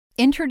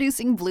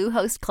Introducing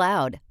Bluehost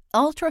Cloud,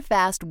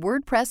 ultra-fast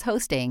WordPress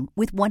hosting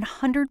with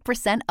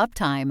 100%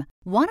 uptime.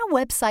 Want a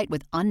website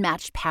with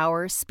unmatched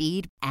power,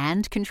 speed,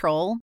 and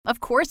control? Of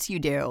course you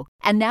do.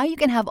 And now you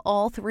can have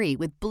all three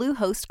with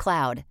Bluehost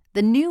Cloud,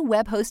 the new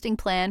web hosting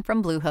plan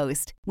from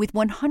Bluehost. With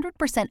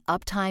 100%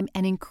 uptime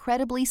and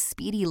incredibly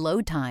speedy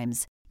load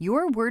times,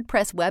 your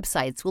WordPress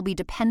websites will be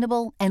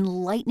dependable and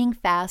lightning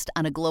fast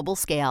on a global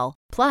scale.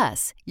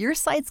 Plus, your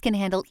sites can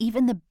handle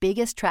even the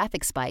biggest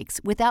traffic spikes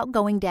without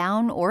going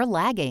down or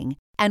lagging.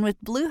 And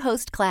with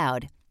Bluehost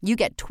Cloud, you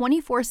get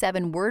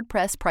 24/7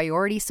 WordPress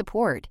priority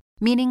support,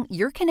 meaning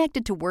you're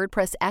connected to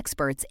WordPress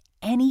experts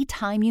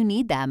anytime you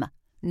need them.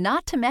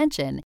 Not to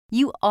mention,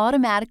 you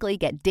automatically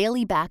get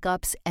daily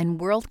backups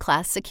and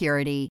world-class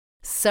security.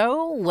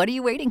 So, what are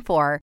you waiting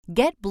for?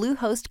 Get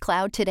Bluehost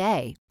Cloud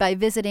today by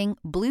visiting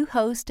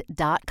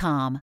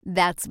Bluehost.com.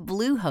 That's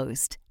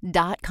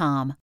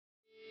Bluehost.com.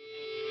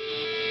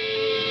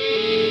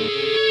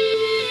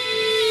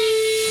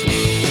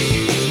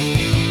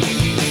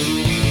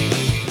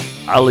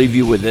 I'll leave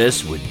you with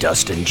this with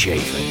Dustin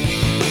Chafin.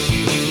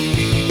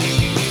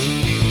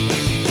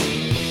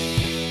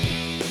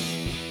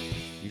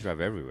 You drive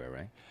everywhere,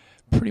 right?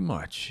 Pretty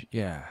much,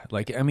 yeah.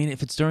 Like, I mean,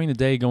 if it's during the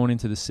day going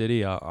into the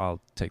city,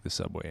 I'll take the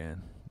subway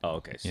in. Oh,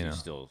 okay. So You you know.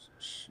 still,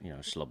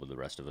 schlub with the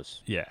rest of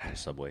us. Yeah. On the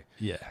subway.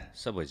 Yeah.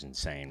 Subway's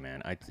insane,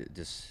 man. I don't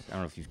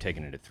know if you've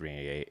taken it at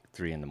 3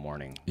 in the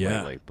morning Yeah.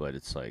 lately, but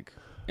it's like,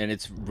 and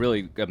it's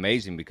really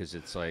amazing because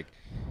it's like,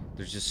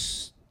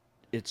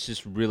 it's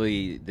just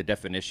really the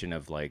definition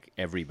of like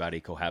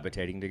everybody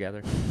cohabitating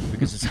together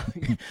because it's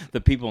like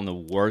the people in the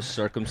worst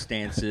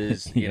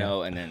circumstances, you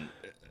know, and then.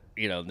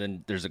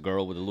 Then there's a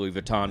girl with a Louis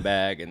Vuitton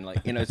bag, and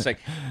it's like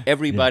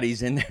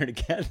everybody's in there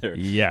together.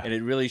 Yeah. And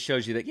it really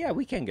shows you that,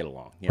 we can get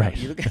along. You know? Right.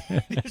 You look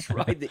at, just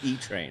ride the E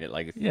train at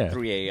like Yeah.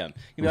 3 a.m.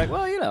 You'd be like,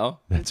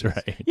 well, That's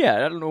right. Yeah,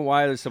 I don't know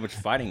why there's so much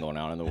fighting going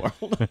on in the world.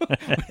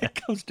 When it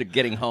comes to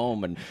getting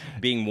home and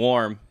being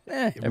warm,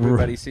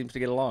 everybody seems to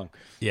get along.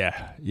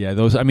 Yeah.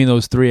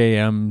 Those 3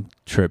 a.m.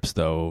 trips,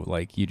 though,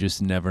 like you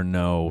just never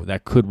know.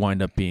 That could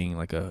wind up being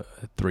like a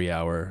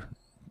 3-hour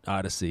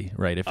odyssey,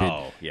 right? If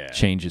it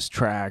changes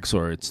tracks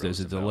or there's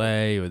a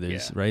delay or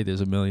there's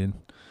there's a million.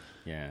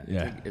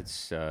 Yeah.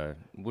 It's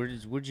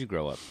where'd you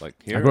grow up? Like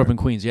here? I grew up in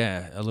Queens,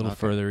 a little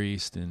further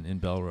east in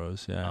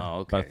Belrose,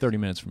 Oh, okay. about 30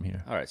 minutes from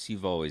here. All right, so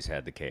you've always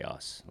had the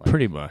chaos. Like,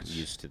 Pretty much.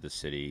 Used to the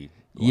city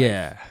life.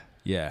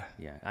 Yeah.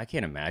 Yeah, I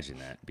can't imagine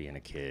that being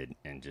a kid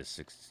and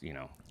just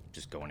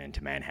going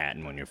into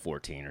Manhattan when you're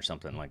 14 or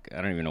something. Like, I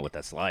don't even know what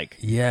that's like.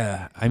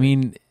 Yeah, I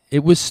mean,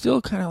 it was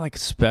still kind of like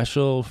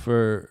special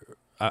for.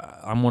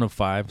 I'm one of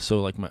 5, so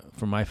like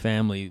for my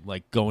family,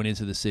 like going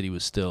into the city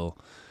was still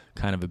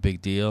kind of a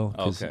big deal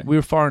because we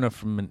were far enough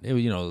from it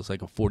was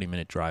like a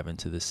 40-minute drive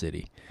into the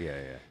city. Yeah.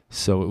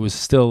 So it was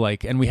still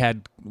like, and we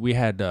had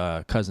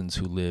cousins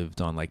who lived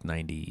on like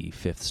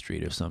 95th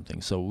Street or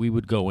something. So we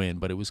would go in,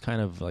 but it was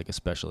kind of like a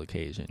special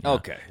occasion. You know?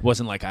 Okay. It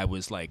wasn't like I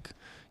was like,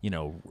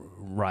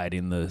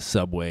 riding the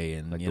subway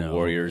and, like the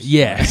Warriors.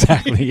 Yeah,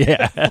 exactly.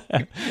 Yeah.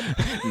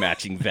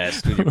 Matching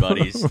vest with your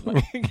buddies.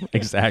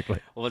 Exactly.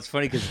 Well, it's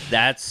funny because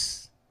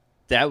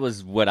that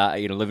was what I,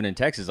 living in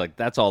Texas, like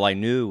that's all I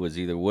knew was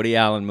either Woody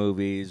Allen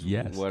movies,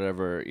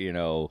 whatever,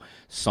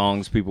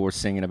 songs people were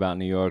singing about in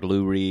New York,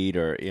 Lou Reed,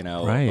 or,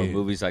 or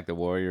movies like The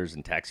Warriors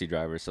and Taxi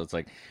Driver. So it's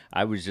like,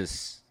 I was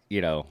just,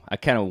 I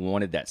kind of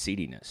wanted that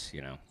seediness,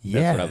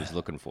 That's what I was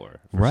looking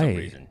for some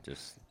reason.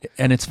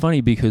 And it's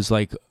funny because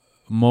like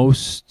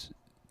most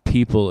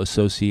people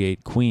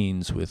associate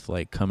Queens with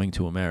like Coming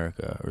to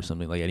America or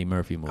something like Eddie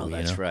Murphy movie. Oh,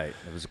 that's right.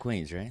 It was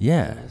Queens, right?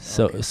 Yeah.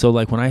 So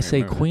like when I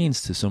say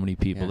Queens to so many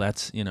people,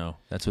 that's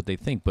that's what they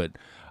think. But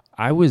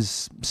I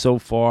was so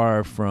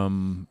far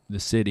from the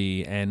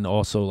city, and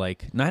also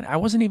like I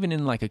wasn't even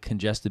in like a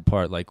congested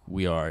part like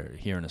we are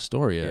here in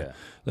Astoria.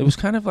 It was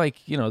kind of like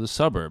the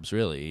suburbs.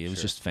 Really, it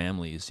was just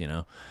families.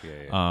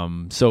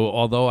 So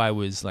although I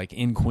was like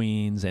in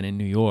Queens and in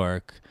New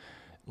York.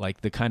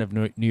 Like the kind of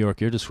New York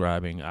you're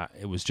describing,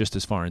 it was just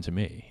as foreign to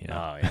me.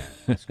 Oh, yeah.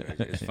 That's crazy.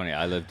 It's funny.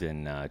 I lived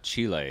in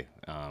Chile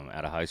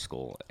out of high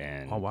school,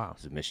 and I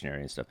was a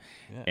missionary and stuff.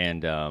 Yeah.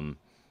 And,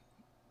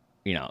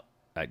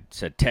 I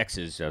said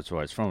Texas, that's where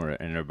I was from, and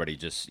everybody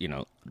just,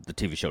 the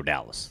TV show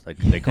Dallas. Like,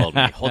 they called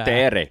me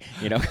Jotere,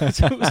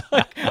 so it was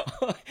like,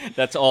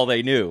 that's all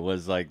they knew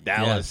was like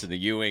Dallas and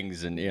the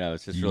Ewings, and,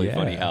 it's just really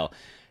funny how...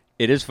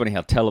 It is funny how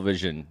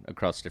television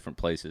across different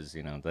places,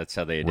 that's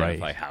how they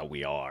identify how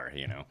we are,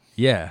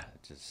 Yeah.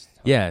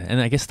 And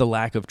I guess the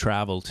lack of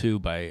travel, too,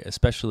 by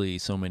especially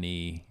so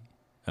many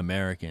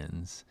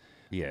Americans.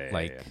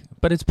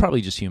 But it's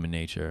probably just human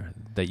nature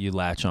that you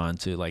latch on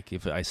to, like,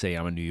 if I say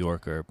I'm a New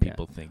Yorker,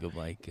 people think of,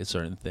 like, a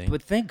certain thing.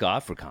 But thank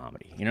God for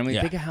comedy.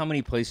 Think of how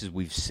many places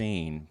we've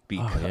seen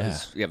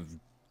because we have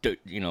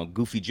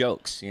goofy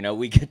jokes.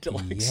 We get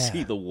to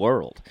see the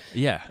world.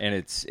 Yeah, and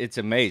it's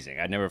amazing.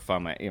 I never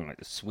found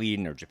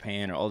Sweden or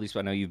Japan or all these.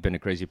 I know you've been to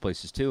crazy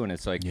places too, and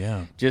it's like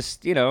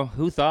just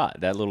who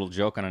thought that little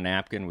joke on a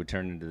napkin would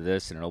turn into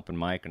this and an open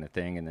mic and a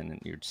thing, and then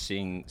you're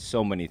seeing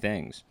so many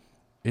things.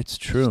 It's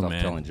true, stuff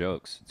man. telling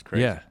jokes. It's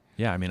crazy.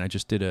 Yeah. I mean, I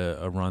just did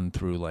a run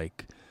through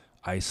like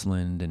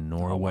Iceland and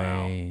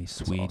Norway,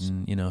 Sweden.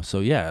 Awesome. You know, so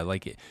yeah,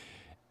 like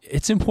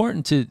it's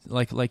important to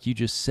like you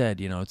just said,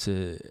 you know,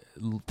 to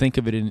think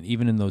of it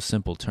even in those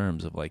simple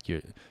terms of like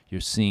you're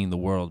seeing the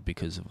world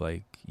because of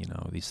like, you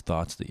know, these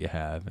thoughts that you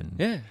have. And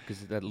Yeah,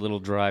 because that little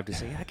drive to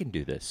say, I can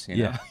do this.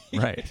 You know?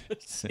 Right.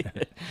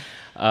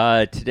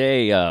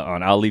 Today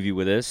on I'll Leave You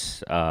With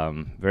This,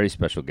 very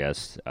special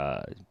guest.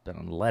 Been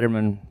on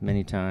Letterman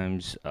many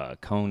times,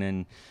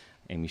 Conan,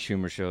 Amy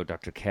Schumer Show,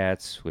 Dr.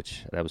 Katz,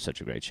 which that was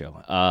such a great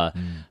show.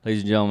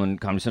 Ladies and gentlemen,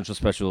 Comedy Central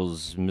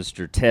Specials,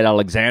 Mr. Ted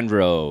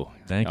Alexandro.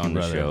 Thank you, on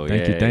brother. the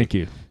show. Thank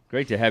you.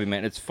 Great to have you,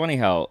 man. It's funny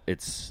how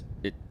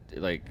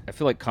like I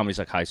feel like comedy's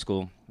like high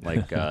school.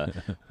 Like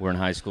we're in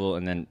high school,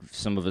 and then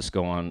some of us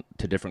go on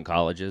to different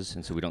colleges,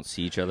 and so we don't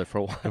see each other for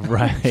a while.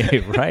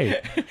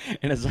 Right.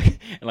 And it's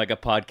like a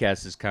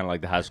podcast is kind of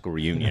like the high school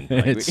reunion.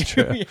 Like It's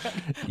true.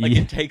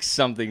 It takes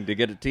something to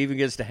even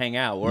get us to hang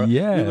out. We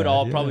would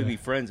all probably be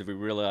friends if we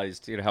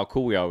realized how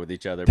cool we are with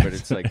each other. But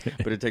it's like,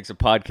 but it takes a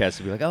podcast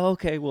to be like, oh,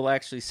 okay, we'll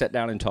actually sit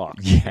down and talk.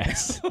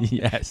 Yes.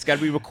 It's got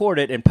to be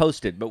recorded and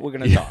posted, but we're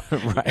gonna talk.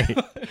 Right.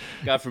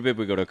 God forbid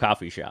we go to a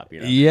coffee shop.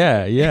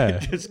 Yeah.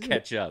 Just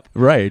catch up.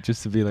 Right.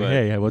 Just to be like, But-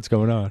 hey, what's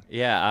going on?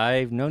 Yeah,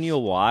 I've known you a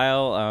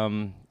while.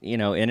 In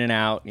and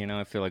out.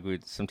 I feel like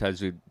we'd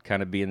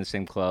kind of be in the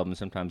same club and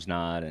sometimes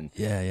not. And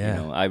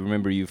Yeah. I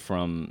remember you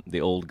from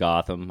the old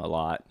Gotham a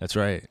lot. That's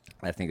right.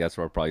 I think that's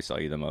where I probably saw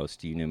you the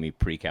most. You knew me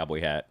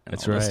pre-cowboy hat. And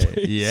That's all those right.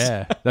 days.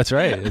 Yeah. That's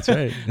right.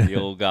 The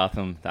old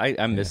Gotham.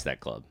 I miss that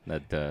club.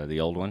 The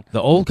old one.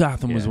 The old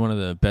Gotham was Yeah. one of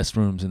the best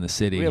rooms in the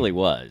city. It really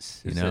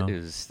was. You know? It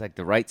was like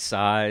the right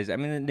size. I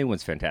mean, the new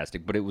one's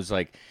fantastic, but it was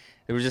like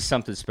there was just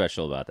something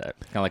special about that.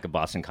 Kind of like a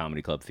Boston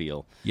Comedy Club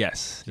feel.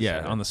 Yes. Just Yeah.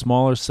 like On the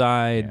smaller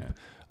side,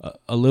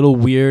 a little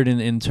weird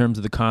in terms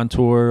of the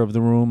contour of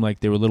the room. Like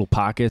there were little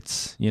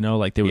pockets,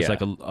 like there was Yeah.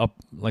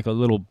 like a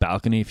little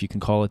balcony, if you can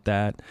call it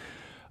that.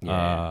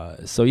 Yeah.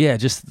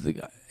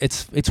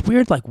 It's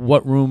weird, like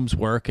what rooms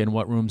work and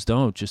what rooms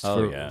don't, just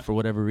Oh, for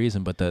whatever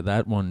reason. But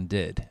that one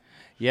did.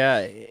 Yeah,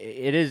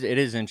 it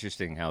is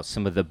interesting how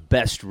some of the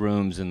best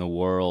rooms in the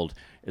world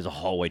is a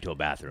hallway to a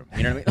bathroom.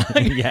 You know what I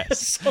mean? Like,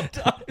 Yes.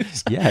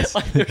 Sometimes. Yes.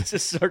 Like, there's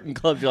just certain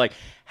clubs you're like,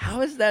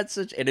 how is that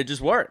such? And it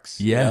just works.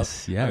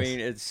 Yes, you know? yes. I mean,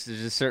 it's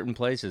just certain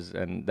places,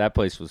 and that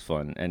place was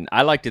fun. And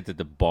I liked it that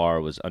the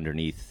bar was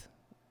underneath,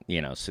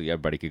 so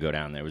everybody could go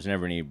down there. There was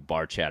never any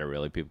bar chatter,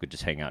 really. People could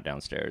just hang out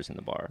downstairs in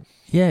the bar.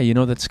 Yeah,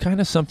 that's kind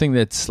of something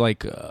that's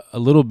like a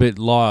little bit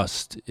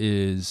lost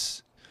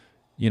is,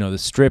 the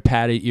Strip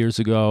had it years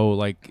ago,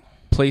 like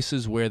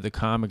places where the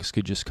comics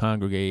could just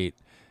congregate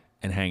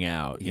and hang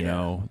out, you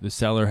know. The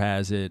Cellar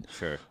has it.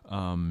 Sure.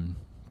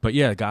 But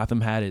yeah, Gotham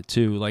had it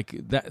too. Like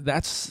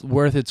that's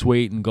worth its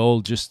weight in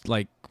gold, just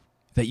like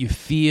that you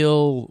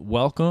feel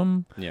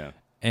welcome. Yeah.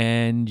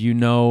 And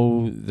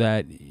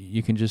that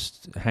you can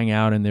just hang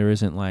out and there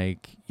isn't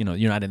like,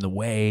 you're not in the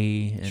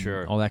way and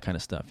Sure. all that kind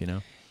of stuff,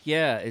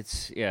 Yeah,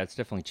 it's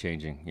definitely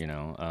changing,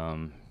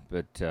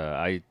 But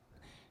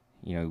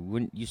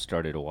when you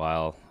started a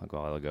while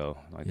ago,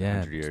 like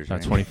 100 years.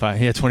 about right?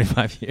 25. Yeah,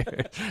 25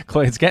 years.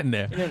 Clay, it's getting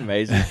there. Isn't it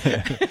amazing?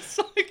 It's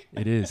like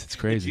It is. It's if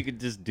crazy. you could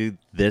just do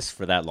this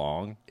for that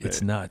long.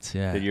 It's nuts.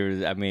 Yeah.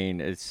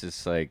 It's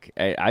just like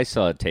I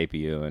saw a tape of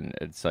you, and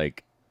it's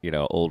like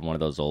one of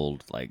those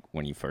old like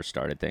when you first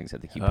started things. I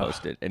think you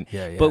posted, and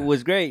yeah. but it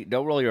was great.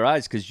 Don't roll your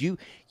eyes because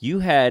you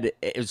had.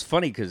 It was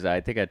funny because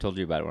I think I told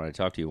you about it when I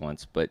talked to you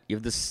once. But you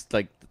have this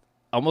like.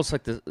 Almost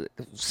like the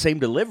same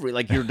delivery,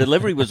 like your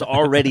delivery was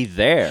already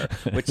there,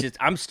 which is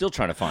I'm still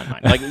trying to find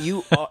mine. Like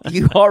you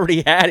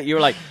already had it. You were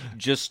like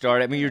just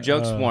started. I mean, your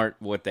jokes weren't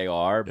what they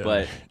are,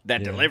 but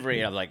that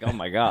delivery, I'm like, oh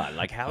my god,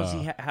 like how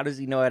does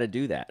he know how to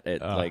do that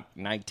at like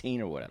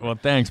 19 or whatever? Well,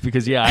 thanks,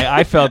 because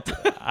I felt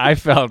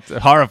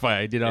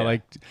horrified.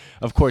 Like,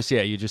 of course,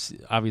 you just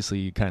obviously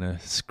you kind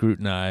of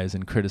scrutinize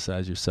and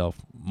criticize yourself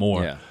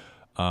more. Yeah.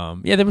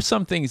 There were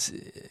some things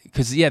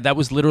because that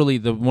was literally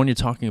the one you're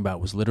talking about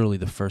was literally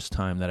the first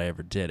time that I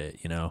ever did it.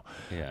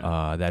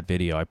 Yeah. That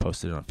video I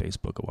posted it on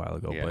Facebook a while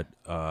ago. Yeah.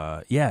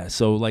 But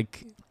so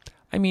like,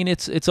 I mean,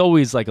 it's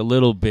always like a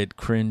little bit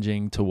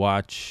cringing to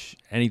watch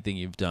anything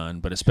you've done,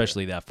 but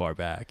especially that far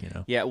back.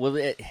 Yeah. Well,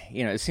 it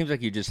seems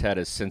like you just had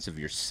a sense of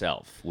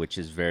yourself, which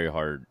is very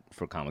hard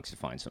for comics to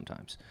find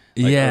sometimes.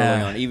 Like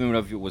early on, even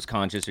if it was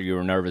conscious or you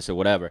were nervous or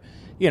whatever,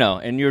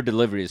 and your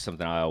delivery is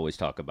something I always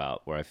talk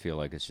about where I feel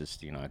like it's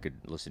just, I could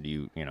listen to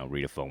you,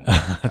 read a phone book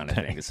kind of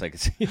thing. It's like,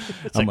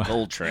 it's like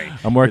Coltrane.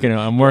 I'm working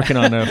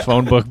on a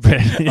phone book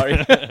bit.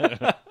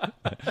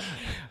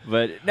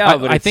 But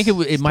no, I think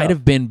it might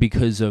have been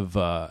because of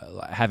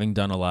having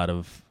done a lot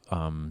of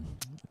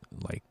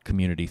like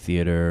community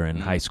theater and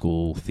high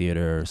school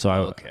theater.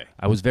 So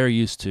I was very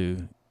used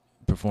to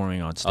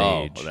performing on stage.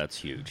 Oh, well, that's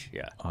huge.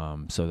 Yeah.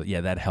 So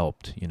that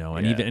helped,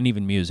 and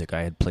even music.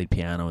 I had played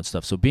piano and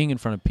stuff. So being in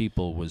front of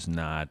people was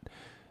not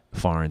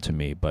foreign to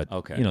me. But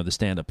Okay. you know, the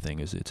stand up thing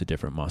it's a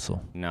different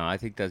muscle. No, I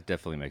think that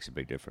definitely makes a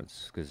big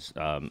difference because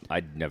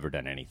I'd never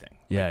done anything.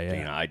 Yeah, Like, yeah.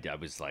 You know, I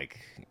was like,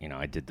 you know,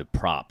 I did the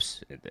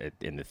props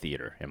in the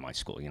theater in my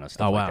school. You know,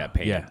 stuff Oh, like wow. that,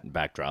 painted Yeah.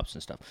 backdrops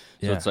and stuff.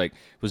 So Yeah. it's like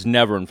it was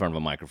never in front of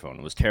a microphone.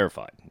 I was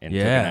terrified. And took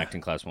Yeah. an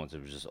acting class once.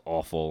 It was just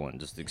awful, and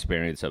just the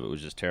experience of it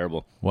was just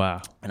terrible.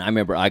 Wow. And I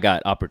remember I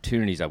got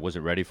opportunities I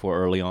wasn't ready for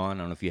early on. I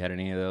don't know if you had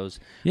any of those.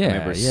 Yeah, I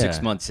remember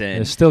 6 months in.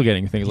 They're still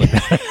getting things like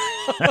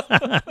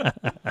that.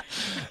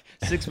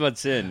 6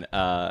 months in,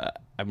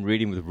 I'm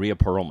reading with Rhea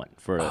Perlman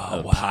for a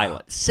wow.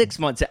 pilot. 6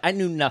 months in, I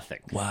knew nothing.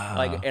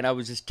 Wow. And I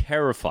was just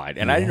terrified.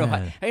 And I didn't know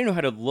Yeah. I didn't know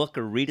how to look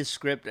or read a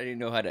script. I didn't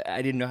know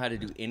how to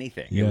do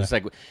anything. Yeah. It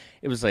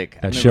was like I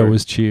That remember- show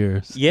was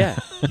Cheers. Yeah,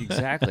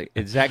 exactly.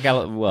 It's Zach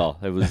Gallo. Well,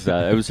 it was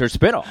her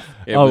spinoff.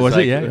 Was it?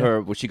 like Yeah, yeah.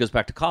 Her when she goes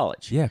back to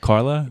college. Yeah,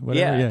 Carla.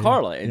 Whatever. Yeah,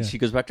 Carla, and yeah. she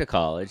goes back to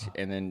college,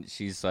 and then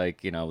she's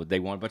like, you know, they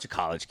want a bunch of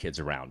college kids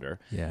around her.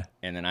 Yeah.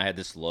 And then I had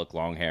this look,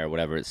 long hair,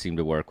 whatever. It seemed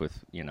to work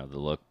with, you know, the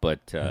look.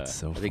 But That's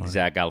so I think funny.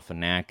 Zach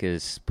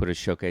Galifianakis put a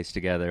showcase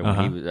together when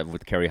he was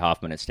with Kerry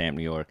Hoffman at Stamp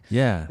New York.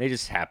 Yeah. They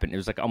just happened. It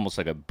was like almost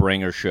like a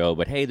bringer show,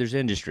 but hey, there's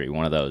industry,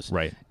 one of those.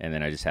 Right. And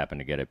then I just happened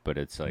to get it, but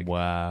it's like,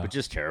 Wow. but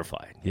just terrified.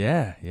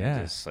 Yeah. Yeah.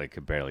 Just like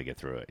could barely get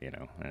through it, you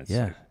know. And it's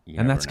Yeah, like, you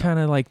and never that's know. kind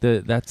of like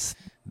that's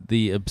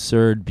the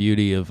absurd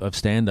beauty of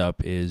stand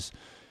up is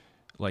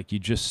like you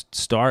just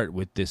start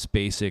with this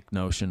basic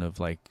notion of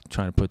like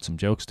trying to put some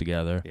jokes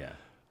together, Yeah.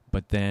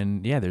 but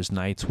then there's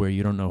nights where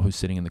you don't know who's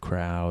sitting in the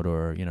crowd,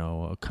 or you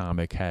know a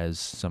comic has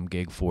some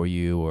gig for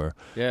you, or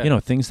Yeah. you know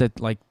things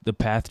that like the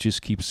path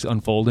just keeps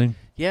unfolding.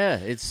 Yeah,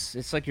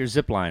 it's like you're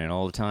ziplining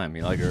all the time.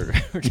 You like,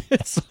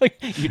 it's like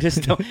you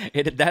just don't.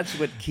 That's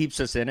what keeps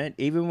us in it.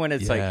 Even when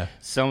it's Yeah. like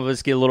some of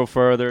us get a little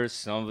further,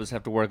 some of us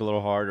have to work a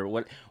little harder.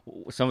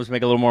 Some of us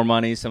make a little more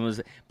money. Some of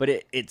us, but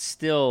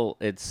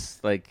it's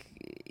like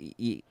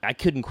I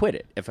couldn't quit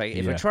it if I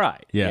Yeah.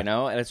 tried. Yeah. You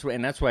know,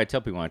 and that's why I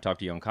tell people when I talk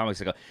to young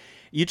comics, I go,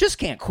 you just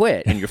can't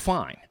quit, and you're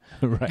fine.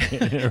 right.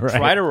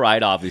 Try to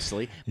write,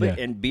 obviously, but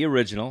Yeah. and be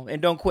original,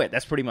 and don't quit.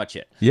 That's pretty much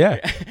it. Yeah.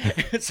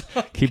 It's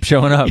like, Keep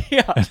showing up.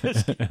 yeah,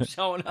 just keep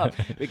showing up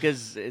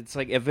because it's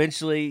like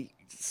eventually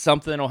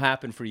something will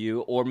happen for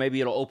you, or maybe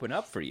it'll open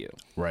up for you.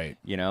 Right.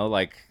 You know,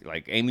 like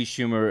Amy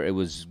Schumer, it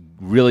was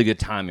really good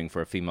timing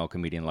for a female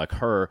comedian like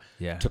her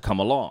Yeah. to come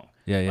along.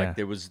 Yeah, yeah. Like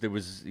there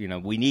was, you know,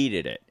 we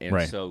needed it, and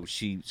Right. so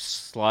she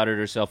slotted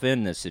herself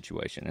in this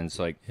situation, and it's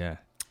like Yeah.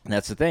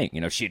 that's the thing.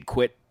 You know, she had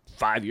quit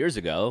 5 years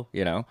ago.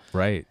 You know,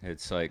 Right.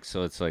 it's like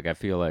I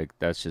feel like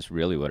that's just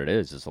really what it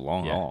is. It's a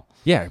long haul.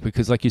 Yeah,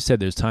 because like you said,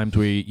 there's times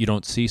where you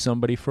don't see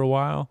somebody for a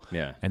while,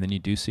 Yeah. and then you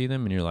do see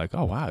them, and you're like,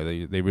 oh wow,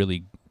 they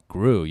really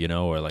grew, you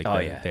know, or like Oh,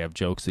 they, yeah. they have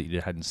jokes that you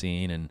hadn't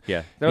seen, and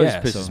Yeah, that always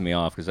Yeah, pisses so- me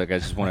off because like I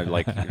just want to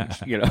like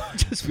you know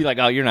just be like,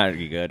 oh, you're not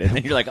any good, and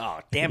then you're like, oh,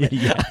 damn it,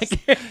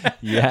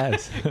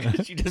 yes,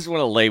 you just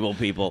want to label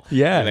people.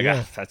 Yeah, You're like,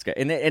 yeah. "Ah, that's good,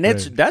 and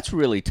it's Right. that's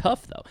really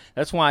tough though.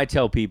 That's why I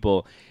tell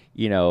people,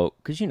 you know,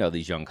 because you know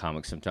these young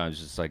comics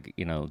sometimes it's like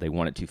you know they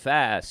want it too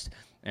fast,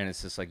 and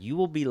it's just like you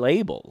will be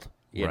labeled.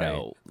 You Right.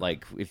 know,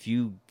 like if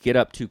you get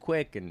up too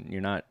quick and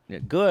you're not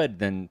good,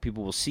 then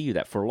people will see you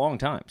that for a long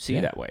time. See you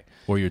Yeah. that way.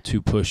 or you're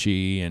too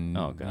pushy, and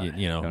Oh, God.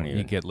 you know Don't you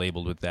even. get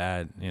labeled with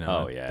that, you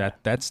know. Oh, yeah.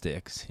 that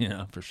sticks, you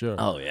know, for sure.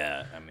 Oh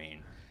yeah, I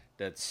mean,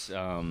 that's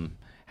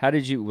how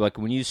did you like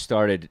when you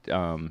started?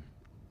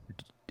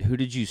 Who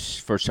did you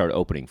first start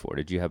opening for?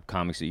 Did you have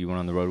comics that you went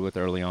on the road with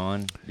early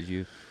on? Did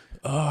you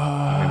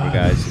remember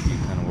guys that you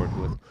kind of worked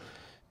with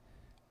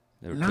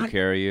that Not- took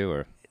care of you,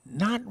 or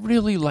Not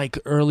really like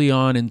early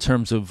on in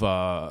terms of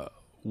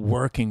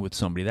working with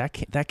somebody.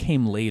 That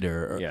came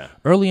later. Yeah.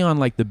 Early on,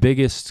 like the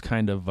biggest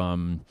kind of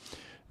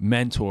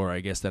mentor, I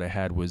guess, that I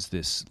had was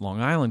this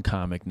Long Island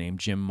comic named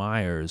Jim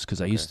Myers,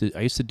 because I used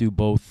to do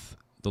both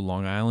the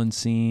Long Island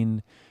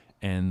scene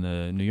and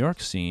the New York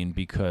scene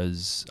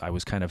because I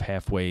was kind of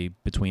halfway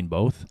between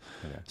both.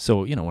 Okay.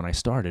 So, you know, when I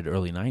started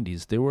early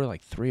 90s, there were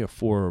like 3 or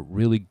 4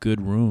 really good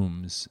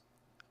rooms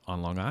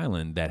on Long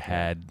Island that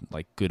had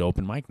like good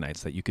open mic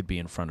nights that you could be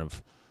in front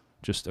of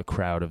just a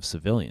crowd of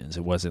civilians.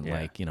 It wasn't Yeah.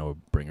 like, you know, a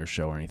bringer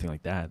show or anything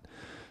like that.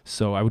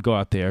 So I would go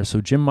out there.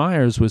 So Jim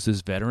Myers was this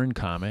veteran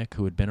comic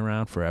who had been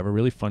around forever,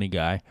 really funny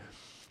guy.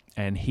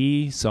 And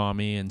he saw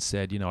me and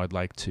said, you know, I'd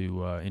like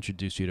to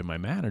introduce you to my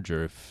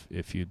manager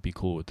if you'd be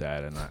cool with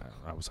that. And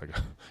I was like,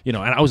 you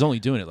know, and I was only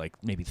doing it like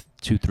maybe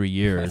 2-3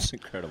 years. that's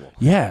incredible.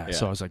 Yeah. Yeah.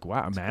 So I was like,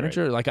 wow, That's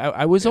manager? great. Like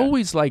I was Yeah.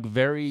 always like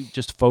very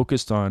just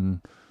focused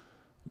on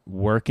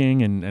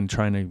working and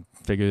trying to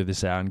figure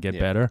this out and get Yeah,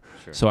 better.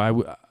 sure. So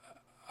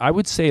I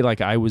would say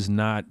like I was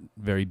not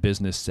very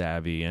business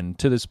savvy, and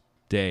to this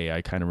day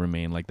I kind of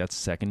remain like that's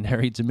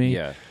secondary to me.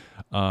 Yeah.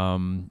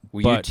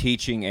 Were you but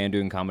teaching and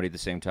doing comedy at the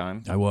same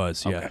time? I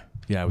was, yeah. Okay.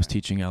 Yeah, I was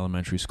teaching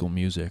elementary school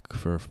music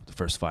for the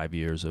first 5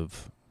 years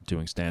of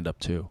doing stand up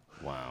too.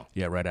 Wow.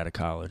 Yeah, right out of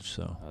college,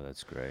 so. Oh,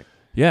 that's great.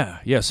 Yeah.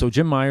 So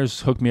Jim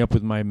Myers hooked me up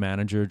with my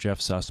manager, Jeff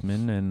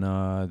Sussman,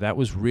 and that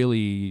was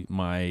really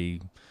my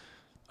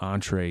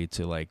entree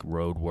to like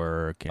road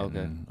work and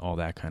Okay. all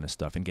that kind of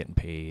stuff and getting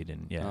paid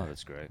and yeah. Oh,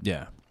 that's great.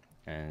 Yeah.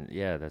 And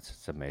yeah,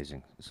 that's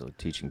amazing. So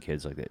teaching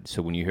kids like that.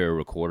 So when you hear a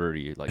recorder, do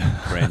you like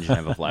cringe and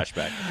have a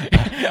flashback?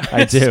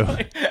 I do.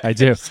 I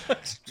do.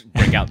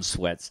 Break out in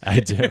sweats.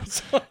 I do.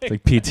 It's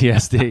like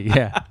PTSD.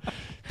 Yeah.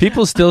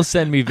 People still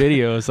send me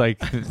videos like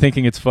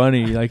thinking it's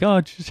funny, like,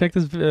 oh, check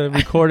this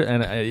recorder,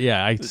 and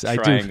I do.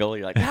 Triangle.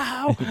 You're like,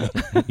 wow.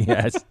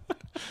 Yes.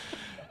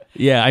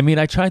 Yeah, I mean,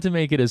 I tried to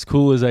make it as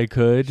cool as I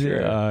could.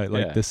 Sure.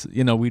 This,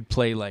 we'd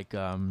play like,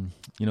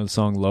 the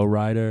song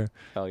 "Lowrider."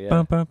 Oh yeah.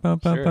 Bum, bum, bum,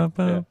 bum, Sure, bum,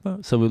 bum,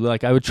 bum. So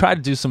I would try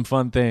to do some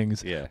fun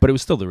things. Yeah. But it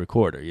was still the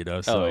recorder,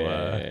 So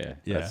yeah.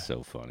 That's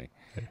so funny.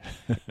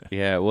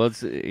 Yeah. Well,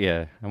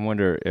 I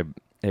wonder,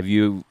 have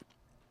you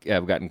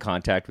gotten in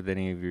contact with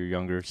any of your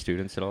younger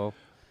students at all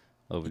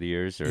over the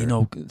years?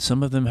 Or?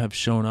 Some of them have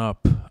shown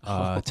up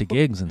to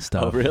gigs and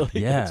stuff. Oh, really?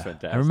 Yeah. That's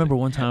fantastic. I remember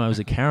one time I was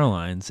at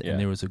Caroline's and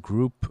there was a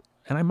group,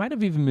 and I might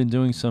have even been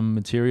doing some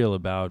material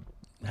about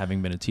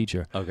having been a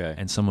teacher. Okay.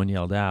 And someone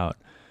yelled out,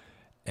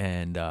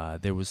 and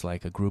there was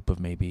like a group of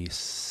maybe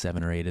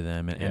 7 or 8 of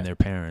them and their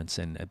parents,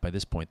 and by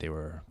this point they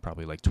were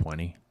probably like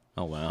 20.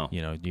 Oh wow.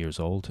 Years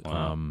old.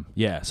 Wow.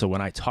 So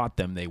when I taught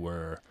them, they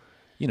were,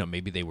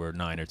 maybe they were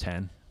 9 or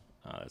 10.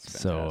 Oh, that's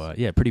So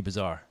fantastic. pretty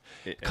bizarre.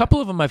 A couple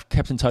of them I've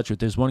kept in touch with.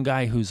 There's one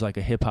guy who's like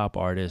a hip hop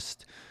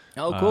artist.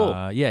 Oh,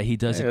 cool. He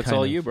does it. That's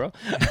all you, bro.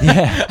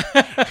 Yeah.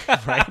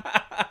 Right.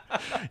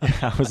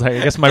 Yeah, I was like, I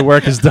guess my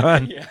work is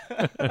done.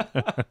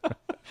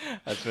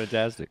 That's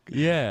fantastic.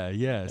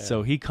 Yeah.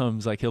 So he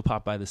comes, like, he'll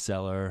pop by the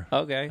Cellar.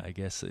 Okay. I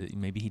guess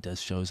maybe he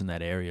does shows in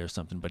that area or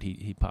something, but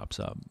he pops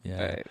up.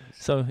 Yeah. Right.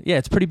 So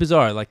it's pretty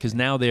bizarre. Like, because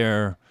now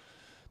the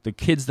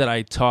kids that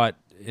I taught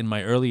in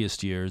my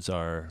earliest years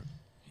are,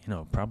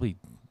 probably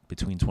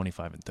between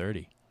 25 and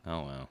 30.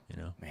 Oh wow.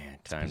 Man,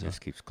 time bizarre. just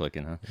keeps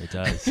clicking, huh? It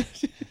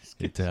does.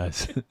 It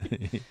does.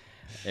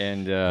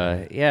 And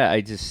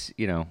I just,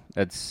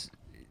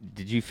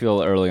 did you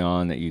feel early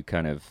on that you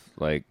kind of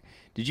like,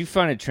 did you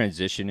find a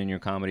transition in your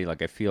comedy?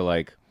 Like, I feel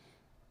like,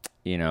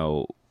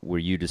 where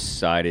you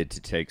decided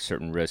to take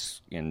certain risks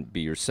and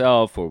be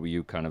yourself, or were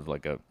you kind of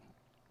like a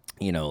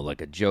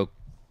joke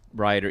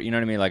writer? You know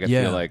what I mean? Like, I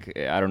feel like,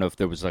 I don't know if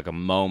there was like a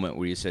moment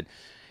where you said,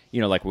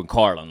 like when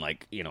Carlin,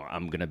 like,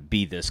 I'm going to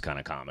be this kind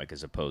of comic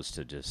as opposed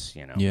to just,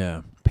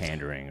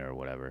 pandering or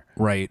whatever.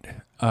 Right.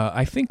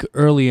 I think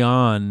early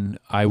on,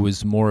 I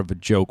was more of a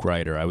joke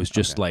writer. I was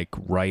just like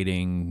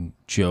writing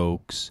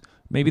jokes.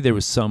 Maybe there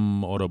was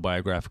some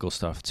autobiographical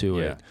stuff to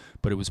it,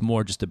 but it was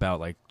more just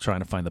about like trying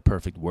to find the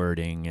perfect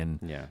wording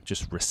and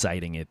just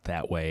reciting it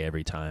that way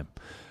every time.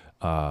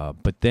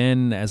 But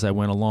then as I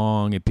went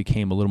along, it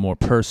became a little more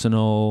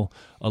personal,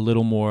 a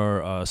little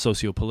more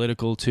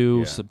socio-political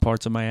too, some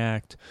parts of my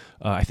act.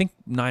 I think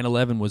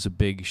 9/11 was a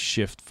big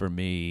shift for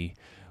me,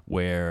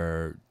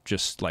 where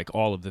just like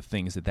all of the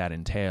things that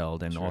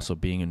entailed, and also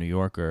being a New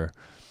Yorker,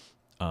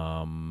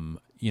 that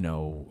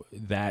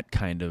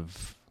kind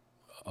of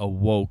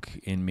awoke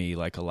in me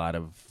like a lot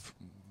of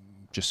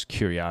just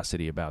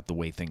curiosity about the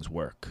way things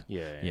work.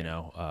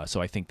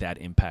 So I think that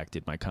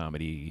impacted my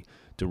comedy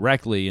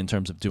directly in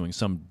terms of doing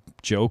some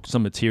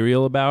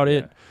material about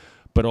it,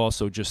 but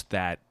also just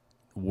that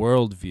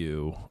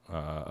worldview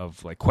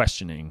of like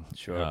questioning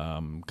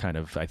kind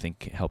of, I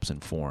think, helps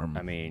inform.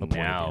 I mean,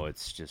 now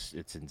it's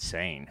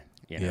insane,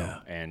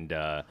 and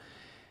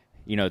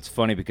it's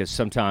funny because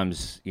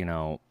sometimes,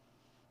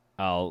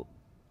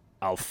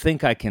 I'll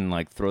think I can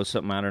like throw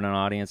something out in an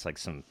audience, like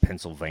some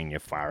Pennsylvania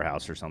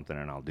firehouse or something,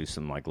 and I'll do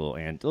some like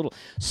little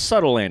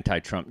subtle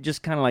anti-Trump,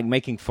 just kind of like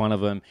making fun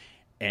of him,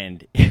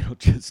 and it'll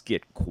just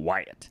get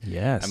quiet.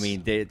 Yes. I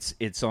mean,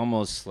 it's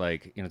almost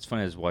like, it's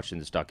funny. I was watching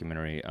this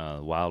documentary,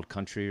 Wild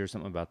Country or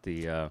something about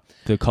the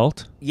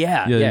cult.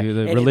 Yeah. The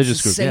and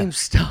religious it's the group. same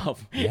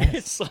stuff. Yes.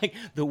 It's like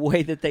the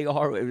way that they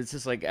are. It's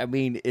just like, I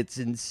mean, it's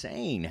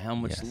insane how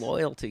much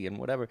loyalty and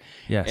whatever.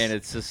 Yes. And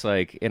it's just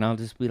like, and I'll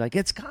just be like,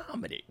 it's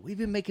comedy. We've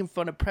been making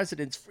fun of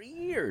presidents for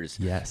years.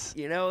 Yes.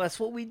 That's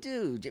what we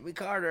do. Jimmy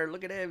Carter,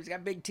 look at him. He's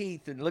got big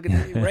teeth. And look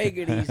at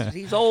Reagan.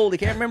 He's old. He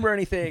can't remember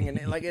anything.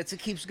 And like, it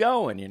keeps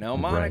going,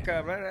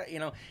 Monica,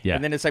 Yeah.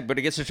 And then it's like, but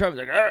it gets to Trump.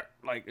 It's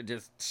like,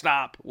 just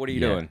stop. What are you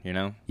doing?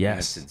 Yes. And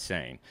it's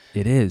insane.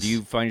 It is. Do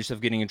you find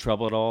yourself getting in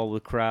trouble at all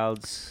with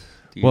crowds?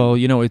 Well,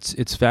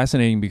 it's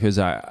fascinating because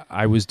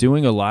I was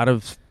doing a lot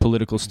of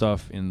political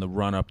stuff in the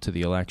run up to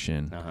the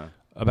election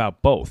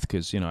about both,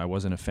 because I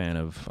wasn't a fan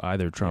of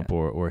either Trump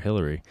or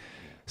Hillary,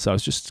 so I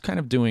was just kind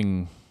of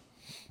doing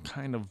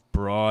kind of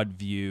broad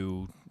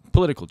view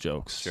political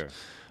jokes. Sure.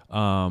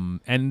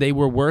 And they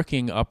were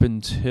working up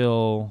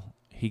until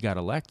he got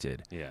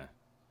elected. Yeah.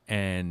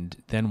 And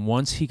then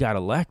once he got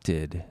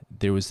elected,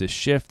 there was this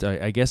shift,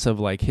 I guess, of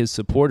like his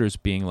supporters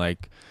being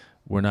like,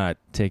 we're not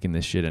taking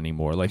this shit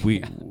anymore. Like we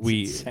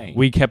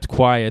kept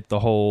quiet the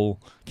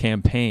whole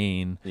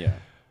campaign. Yeah.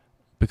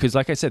 Because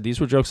like I said, these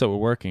were jokes that were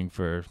working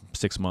for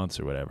 6 months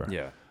or whatever.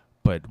 Yeah.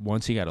 But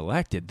once he got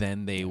elected,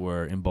 then they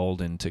were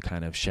emboldened to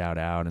kind of shout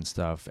out and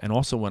stuff. And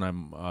also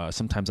when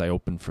sometimes I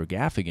open for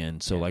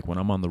Gaffigan. So like when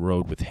I'm on the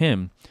road with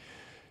him,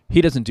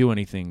 he doesn't do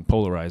anything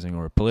polarizing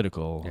or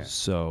political. Yeah.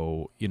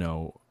 So,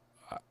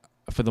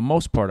 for the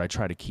most part, I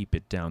try to keep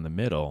it down the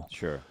middle.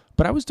 Sure.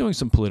 But I was doing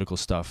some political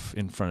stuff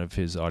in front of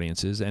his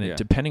audiences, and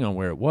depending on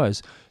where it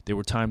was, there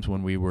were times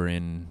when we were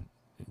in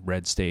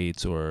red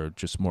states or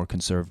just more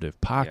conservative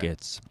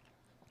pockets.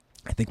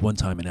 I think one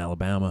time in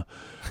Alabama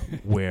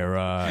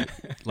where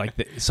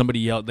somebody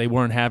yelled, they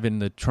weren't having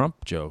the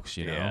Trump jokes,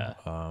 you know.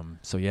 Yeah.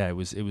 So it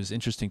was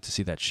interesting to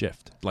see that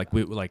shift. Like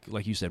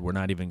you said, we're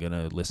not even going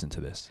to listen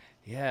to this.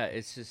 Yeah,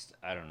 it's just,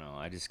 I don't know.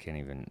 I just can't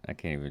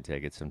even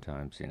take it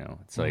sometimes, you know.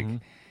 It's like,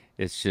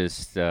 it's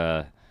just,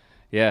 I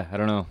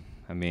don't know.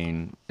 I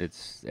mean,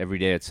 it's every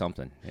day it's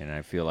something. And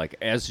I feel like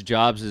I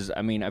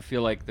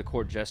feel like the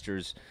court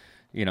jesters,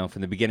 you know,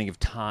 from the beginning of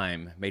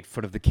time, made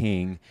fun of the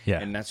king. Yeah.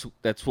 And that's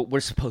what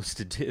we're supposed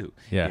to do.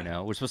 Yeah. You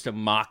know, we're supposed to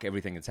mock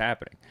everything that's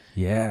happening.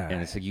 Yeah.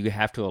 And it's like, you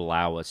have to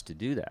allow us to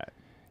do that.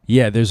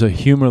 Yeah, there's a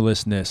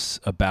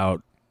humorlessness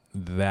about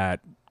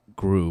that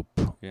group,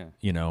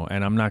 you know,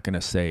 and I'm not going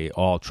to say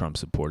all Trump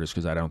supporters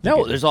because I don't think...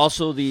 No, there's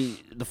also the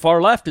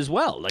far left as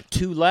well. Like,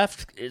 too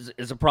left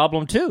is a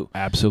problem, too.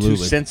 Absolutely.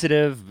 Too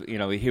sensitive. You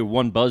know, you hear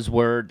one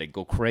buzzword, they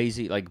go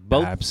crazy. Like,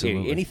 both...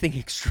 Absolutely. Anything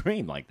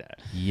extreme like that.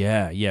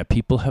 Yeah.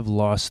 People have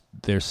lost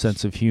their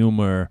sense of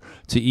humor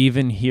to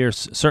even hear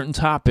certain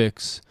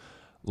topics,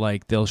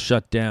 like they'll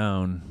shut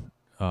down...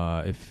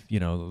 if you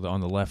know, on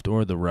the left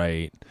or the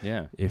right,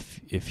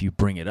 if you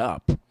bring it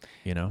up,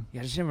 you know. Yeah,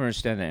 I just never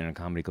understand that in a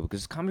comedy club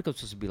because comedy club's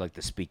supposed to be like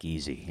the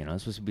speakeasy, you know.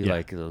 It's supposed to be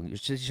like you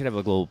should have a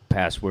little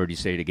password you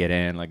say to get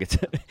in, like it's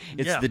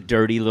the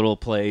dirty little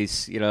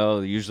place, you know,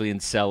 usually in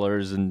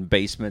cellars and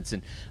basements,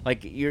 and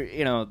like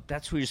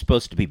that's where you're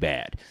supposed to be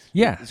bad.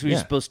 Yeah, that's where you're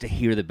supposed to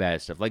hear the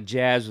bad stuff. Like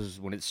jazz was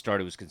when it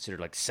started was considered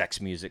like sex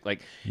music,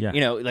 like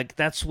you know, like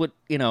that's what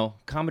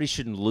comedy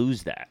shouldn't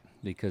lose that.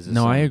 Because it's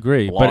I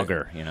agree.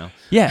 Blogger, you know.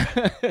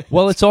 Yeah.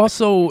 Well, it's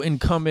also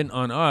incumbent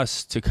on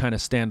us to kind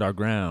of stand our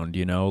ground,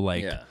 you know,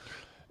 like. Yeah.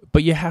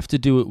 But you have to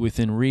do it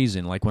within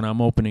reason. Like when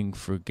I'm opening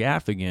for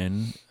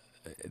Gaffigan,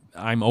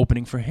 I'm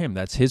opening for him.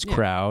 That's his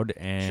crowd,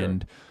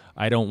 and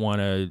I don't want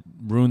to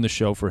ruin the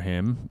show for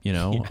him, you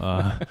know.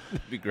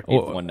 It'd be great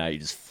if one night you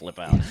just flip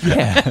out.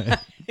 Yeah.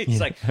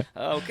 He's like,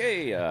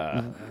 okay,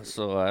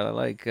 so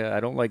I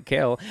don't like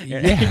kale.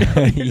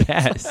 Yeah.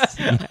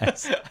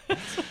 Yes.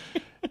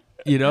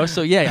 You know,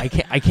 so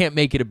I can't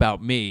make it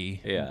about me.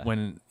 Yeah.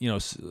 When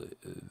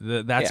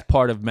that's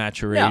part of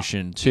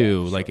maturation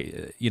too. Yeah, like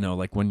sure.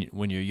 Like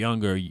when you're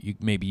younger,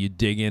 maybe you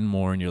dig in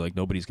more, and you're like,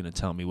 nobody's going to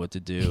tell me what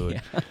to do.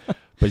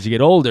 But as you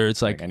get older,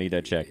 it's like I need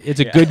that check. It's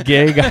a good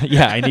gig.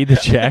 I need the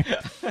check.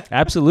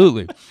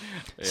 Absolutely.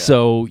 Yeah.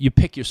 So you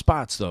pick your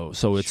spots though.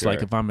 So it's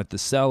like if I'm at the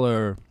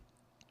Cellar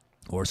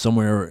or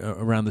somewhere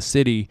around the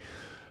city,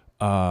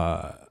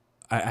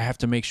 I have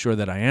to make sure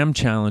that I am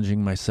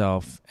challenging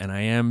myself and I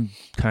am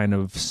kind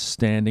of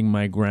standing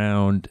my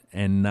ground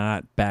and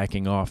not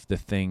backing off the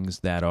things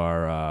that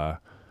are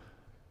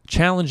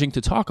challenging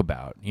to talk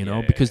about,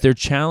 because they're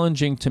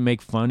challenging to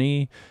make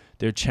funny.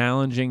 They're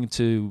challenging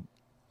to,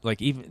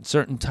 like, even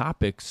certain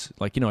topics.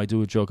 Like, I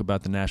do a joke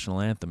about the national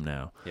anthem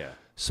now. Yeah.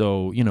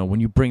 So, when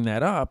you bring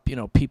that up,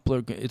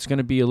 people it's going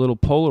to be a little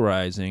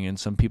polarizing, and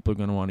some people are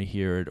going to want to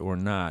hear it or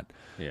not.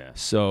 Yeah.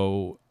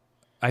 So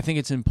I think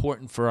it's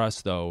important for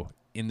us, though,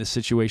 in the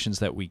situations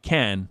that we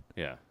can,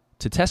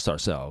 to test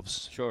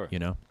ourselves. Sure.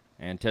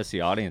 And test the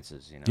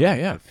audiences,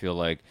 Yeah. I feel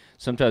like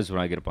sometimes when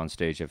I get up on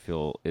stage, I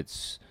feel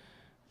it's,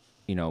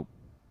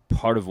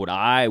 part of what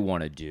I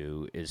want to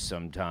do is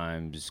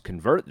sometimes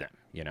convert them,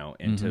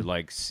 into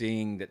like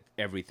seeing that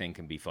everything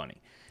can be funny.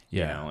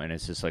 Yeah. And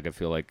it's just like, I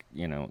feel like,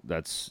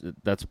 that's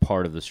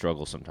part of the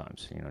struggle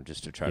sometimes,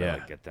 just to try to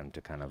like get them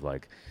to kind of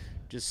like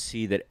just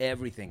see that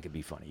everything can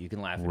be funny. You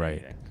can laugh at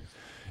anything.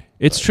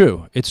 It's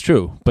true.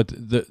 But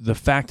the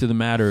fact of the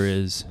matter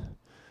is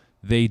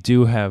they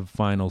do have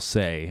final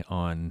say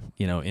on,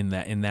 in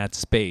that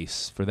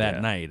space for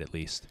that night, at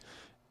least.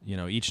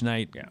 Each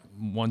night,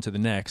 one to the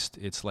next,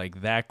 it's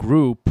like that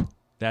group,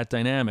 that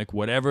dynamic,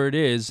 whatever it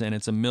is, and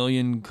it's a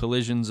million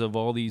collisions of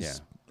all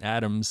these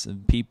atoms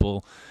and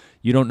people.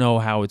 You don't know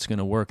how it's going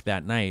to work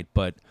that night,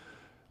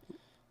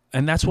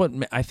 and that's what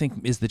I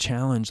think is the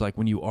challenge, like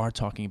when you are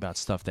talking about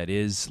stuff that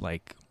is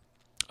like,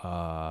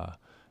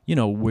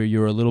 where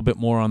you're a little bit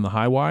more on the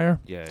high wire.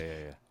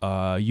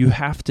 Yeah. You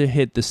have to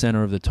hit the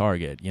center of the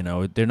target.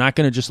 They're not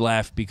going to just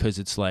laugh because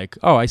it's like,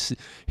 oh, I see,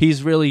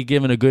 he's really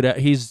given a good.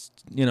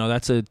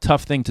 That's a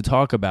tough thing to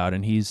talk about,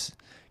 and he's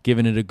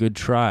given it a good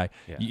try.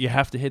 Yeah. You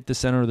have to hit the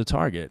center of the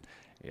target,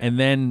 and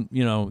then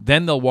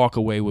then they'll walk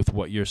away with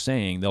what you're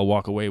saying. They'll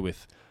walk away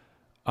with,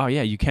 oh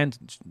yeah, you can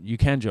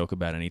joke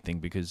about anything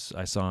because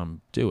I saw him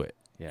do it.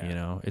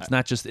 Yeah. It's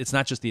not just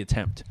the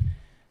attempt.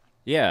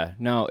 Yeah,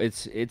 no,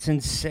 it's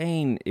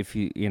insane if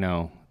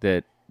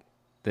that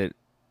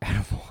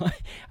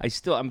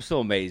I'm so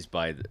amazed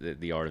by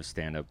the art of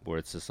stand-up, where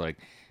it's just like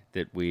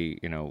that we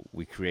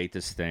create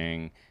this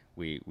thing,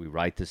 we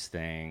write this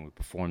thing, we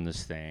perform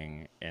this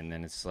thing, and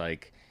then it's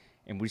like,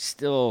 and we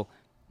still,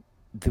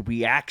 the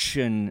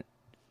reaction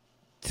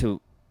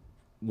to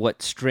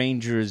what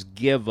strangers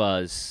give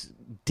us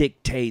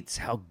dictates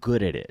how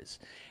good it is.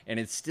 And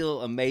it's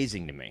still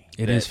amazing to me.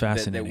 It is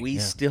fascinating. That we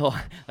still,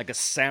 like a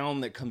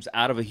sound that comes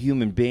out of a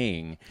human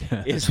being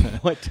is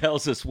what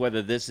tells us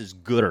whether this is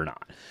good or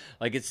not.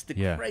 Like, it's the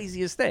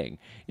craziest thing.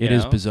 It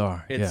is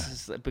bizarre. It's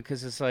just,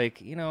 because it's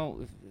like,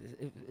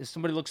 if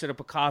somebody looks at a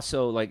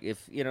Picasso, like,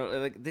 if,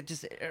 like, they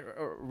just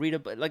read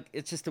a, like,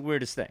 it's just the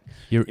weirdest thing.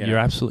 You're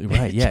absolutely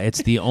right. Yeah,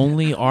 it's the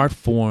only art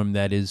form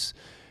that is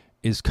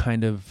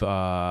kind of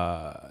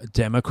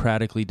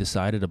democratically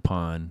decided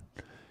upon,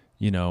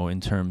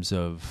 in terms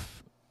of,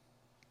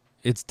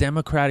 it's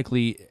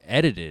democratically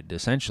edited,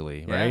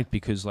 essentially, right?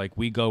 Because, like,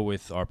 we go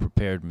with our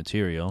prepared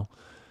material,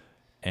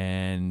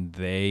 and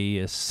they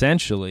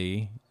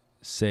essentially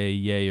say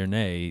yay or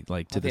nay,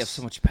 like, to this. They have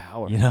so much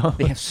power.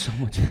 They have so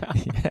much power.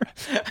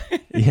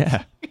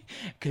 Yeah.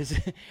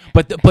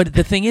 But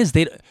the thing is,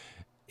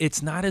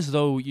 it's not as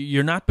though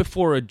you're not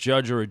before a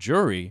judge or a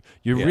jury.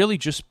 You're really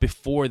just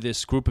before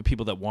this group of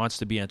people that wants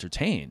to be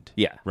entertained.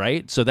 Yeah.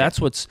 Right? So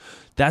that's what's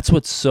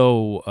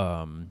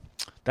so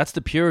that's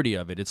the purity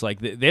of it. It's like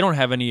they don't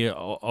have any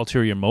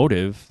ulterior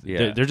motive.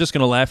 Yeah. They're just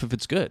going to laugh if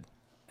it's good.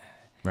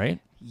 Right?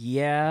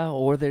 Yeah,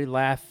 or they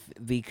laugh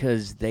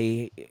because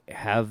they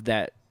have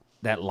that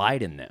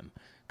light in them.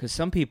 Because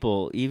some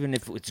people, even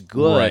if it's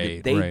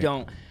good, they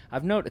don't.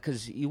 I've noticed,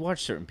 because you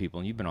watch certain people,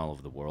 and you've been all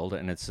over the world,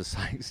 and it's just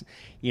like,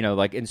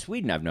 like in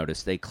Sweden, I've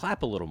noticed they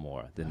clap a little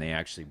more than they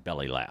actually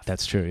belly laugh.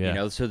 That's true,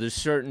 yeah. So there's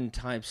certain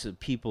types of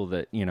people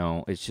that,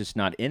 it's just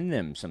not in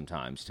them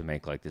sometimes to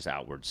make like this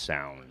outward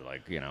sound,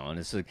 like, and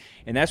it's like,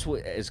 and that's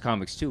what, as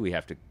comics too, we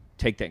have to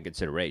take that in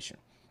consideration.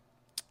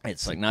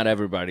 It's like not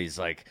everybody's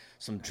like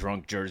some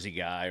drunk Jersey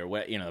guy or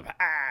what,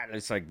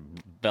 it's like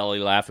belly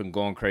laughing,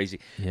 going crazy.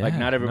 Yeah, like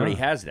not everybody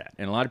has that,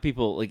 and a lot of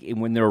people, like,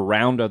 when they're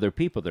around other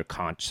people, they're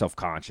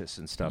self-conscious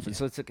and stuff. And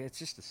so it's like, it's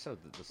just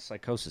the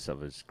psychosis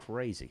of it is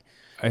crazy.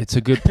 It's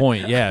a good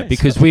point, yeah,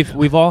 because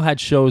we've all had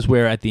shows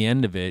where at the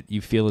end of it,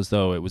 you feel as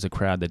though it was a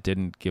crowd that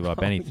didn't give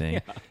up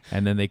anything,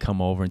 and then they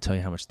come over and tell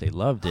you how much they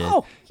loved it.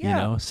 Oh,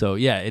 yeah. So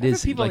yeah, it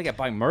is. People that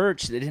buy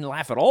merch, they didn't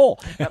laugh at all.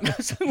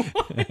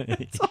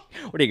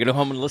 What are you going to go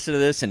home and listen to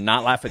this and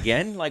not laugh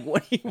again? Like, why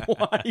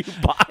are you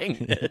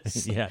buying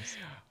this? Yes.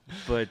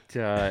 But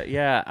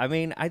I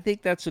mean, I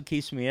think that's what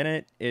keeps me in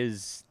it,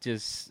 is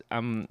just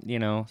I'm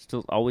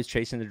still always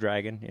chasing the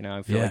dragon.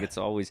 I feel like it's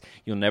always,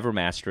 you'll never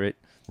master it.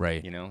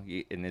 Right.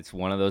 And it's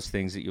one of those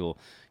things that you'll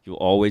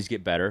always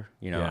get better.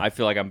 I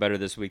feel like I'm better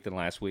this week than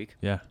last week.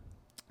 Yeah.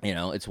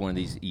 It's one of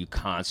these, you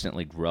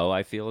constantly grow,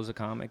 I feel, as a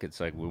comic. It's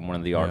like one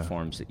of the art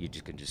forms that you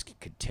just can just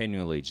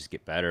continually just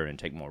get better and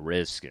take more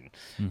risk and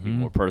be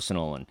more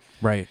personal. And,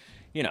 right.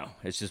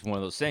 It's just one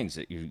of those things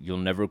that you'll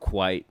never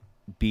quite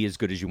be as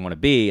good as you want to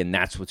be, and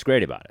that's what's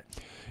great about it.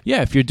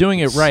 Yeah, if you're doing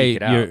it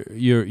right,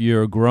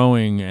 you're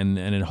growing,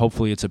 and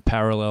hopefully it's a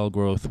parallel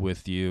growth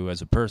with you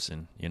as a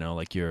person.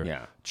 Like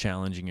you're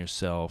challenging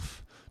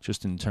yourself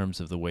just in terms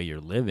of the way you're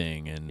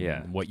living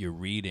and what you're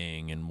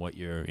reading and what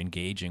you're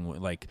engaging with.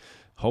 Like,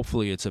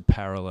 hopefully it's a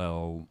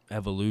parallel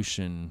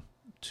evolution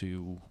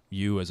to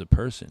you as a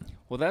person.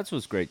 Well, that's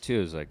what's great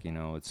too. Is like,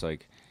 it's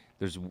like,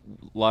 there's a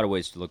lot of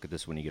ways to look at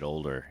this when you get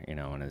older,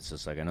 and it's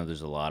just like, I know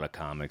there's a lot of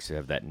comics that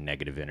have that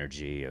negative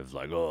energy of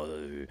like,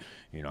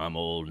 I'm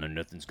old and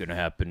nothing's going to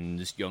happen.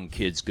 This young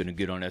kid's going to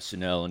get on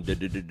SNL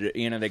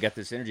and they got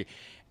this energy.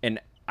 And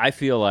I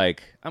feel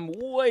like I'm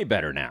way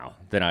better now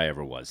than I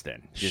ever was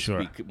then.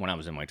 Sure. When I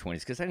was in my 20s,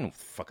 because I didn't know what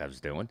the fuck I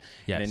was doing.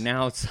 Yes. And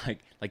now it's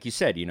like you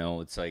said,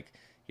 it's like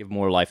you have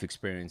more life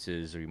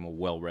experiences, or you're more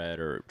well-read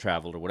or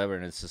traveled or whatever,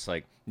 and it's just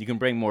like you can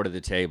bring more to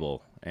the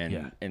table.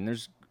 And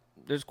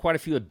there's quite a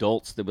few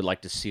adults that would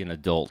like to see an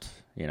adult,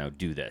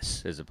 do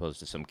this as opposed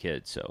to some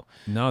kids. So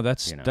no,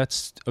 that's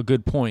a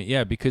good point.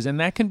 Yeah, because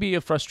that can be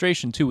a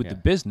frustration too with the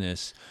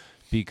business,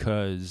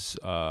 because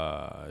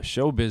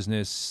show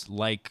business,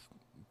 like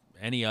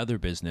any other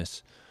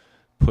business,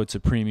 puts a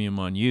premium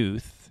on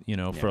youth.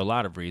 For a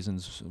lot of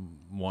reasons.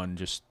 One,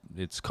 just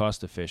it's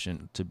cost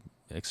efficient to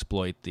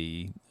exploit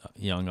the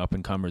young up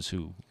and comers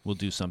who will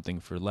do something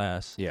for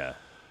less. Yeah.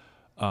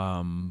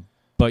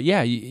 But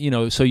yeah,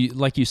 so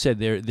like you said,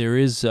 there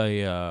is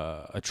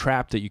a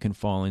trap that you can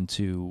fall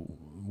into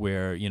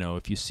where,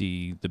 if you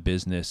see the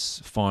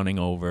business fawning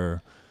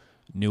over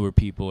newer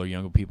people or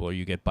younger people, or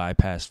you get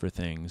bypassed for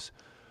things.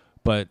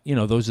 But,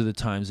 those are the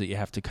times that you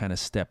have to kind of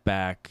step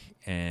back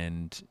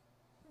and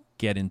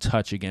get in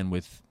touch again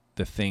with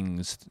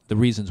the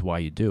reasons why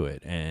you do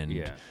it.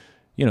 And,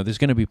 there's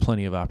going to be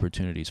plenty of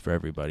opportunities for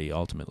everybody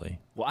ultimately.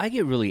 Well, I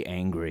get really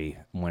angry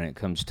when it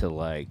comes to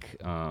like,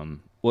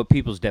 what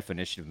people's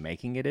definition of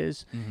making it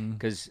is,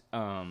 because,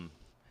 I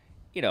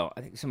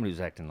think somebody was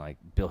acting like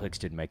Bill Hicks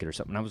didn't make it or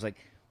something. And I was like,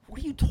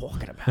 what are you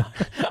talking about?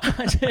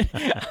 I said,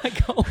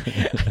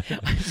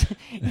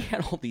 he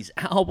had all these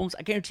albums.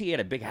 I guarantee he had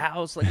a big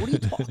house. Like, what are you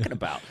talking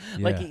about?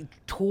 Like, he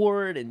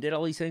toured and did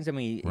all these things. I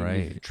mean,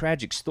 right.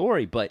 Tragic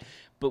story, but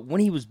But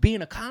when he was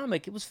being a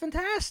comic, it was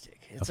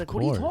fantastic. It's Of like,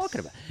 what are you course. talking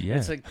about? Yeah.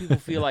 It's like people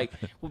feel like,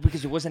 well,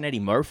 because it wasn't Eddie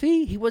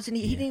Murphy, he didn't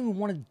even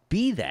want to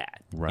be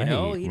that. Right, You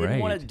know, he didn't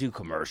want right. to do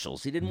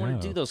commercials. He didn't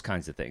want to do those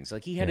kinds of things.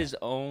 Like he had his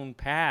own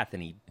path,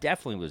 and he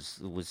definitely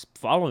was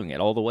following it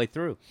all the way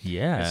through.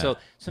 Yeah. And so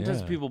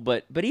sometimes people,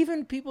 but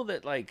even people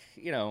that like,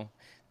 you know,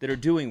 that are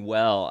doing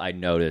well, I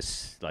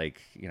notice,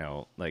 like, you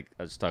know, like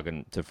I was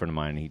talking to a friend of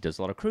mine, and he does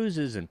a lot of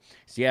cruises, and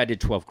he said, yeah, I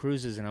did 12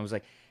 cruises, and I was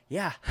like,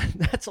 yeah,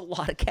 that's a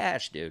lot of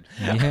cash, dude.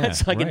 Yeah,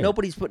 It's like, right. and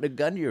nobody's putting a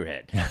gun to your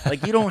head.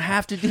 Like, you don't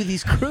have to do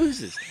these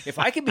cruises. If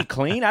I could be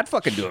clean, I'd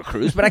fucking do a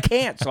cruise, but I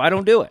can't, so I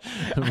don't do it.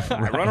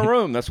 I run a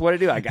room. That's what I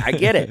do. I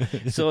get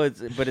it. So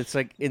it's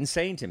like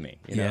insane to me.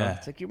 You know, Yeah.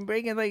 it's like you're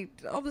making like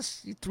all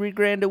this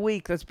 $3,000 a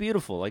week. That's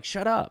beautiful. Like,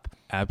 shut up.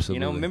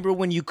 Absolutely. You know, remember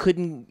when you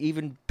couldn't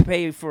even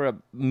pay for a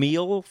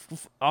meal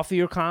off of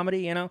your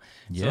comedy, you know?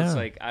 So Yeah. it's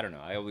like, I don't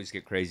know. I always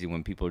get crazy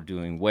when people are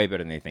doing way better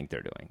than they think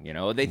they're doing, you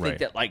know? They think Right.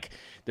 that, like,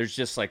 there's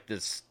just, like,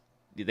 this...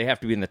 They have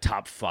to be in the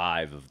top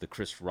 5 of the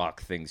Chris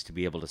Rock things to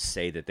be able to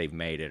say that they've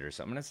made it or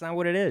something. That's not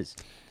what it is.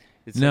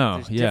 It's No,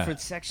 like, there's yeah. different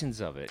sections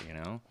of it, you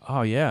know?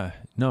 Oh yeah,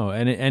 no,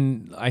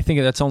 and I think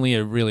that's only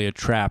really a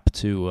trap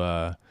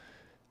to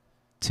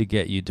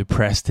get you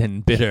depressed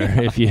and bitter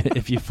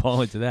if you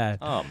fall into that.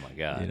 Oh my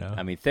God! You know?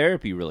 I mean,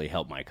 therapy really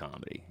helped my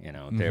comedy. You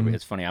know, therapy.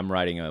 It's funny. I'm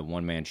writing a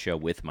one-man show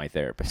with my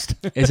therapist.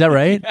 Is that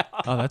right?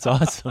 Oh, that's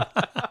awesome.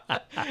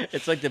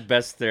 It's like the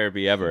best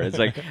therapy ever. It's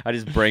like I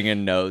just bring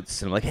in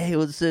notes and I'm like, "Hey,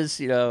 what's this?"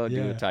 You know, do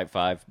Yeah. a type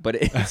 5. But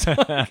it's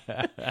like,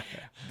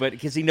 but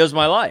because he knows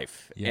my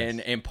life, Yes.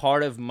 and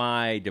part of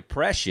my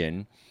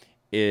depression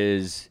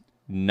is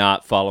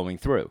not following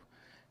through.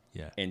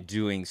 Yeah. And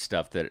doing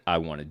stuff that I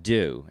want to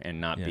do and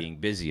not Yeah. being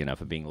busy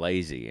enough and being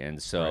lazy. And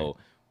so Right.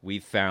 we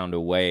found a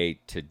way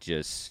to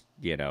just,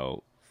 you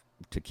know,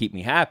 to keep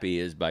me happy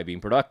is by being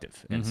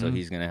productive. And so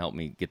he's going to help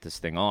me get this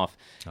thing off.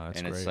 Oh, that's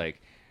and it's great.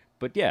 like,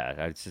 but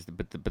yeah, it's just,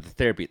 but the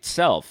therapy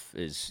itself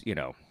is, you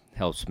know,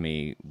 helps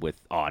me with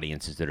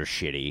audiences that are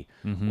shitty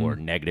or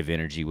negative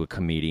energy with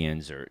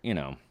comedians or, you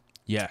know,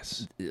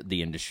 Yes.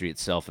 the industry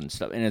itself and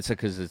stuff. And it's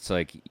because it's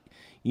like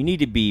you need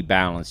to be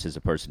balanced as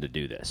a person to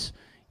do this,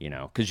 you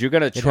know, because you're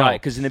going to try.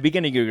 Because in the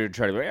beginning, you're going to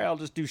try to, I'll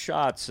just do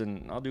shots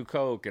and I'll do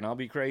coke and I'll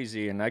be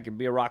crazy and I can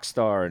be a rock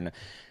star. And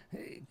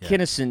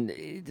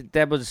Kinnison,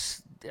 that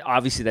was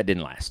obviously that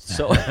didn't last.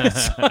 So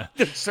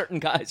there's certain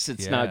guys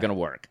it's not Yeah. going to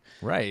work.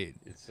 Right.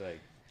 It's like.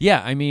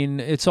 Yeah, I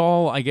mean, it's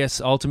all, I guess,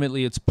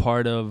 ultimately it's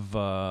part of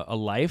a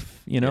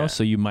life, you know, Yeah.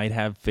 so you might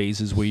have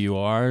phases where you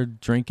are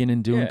drinking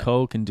and doing Yeah.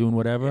 coke and doing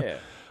whatever. Yeah.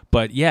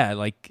 But yeah,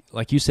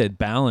 like you said,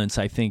 balance,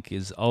 I think,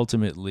 is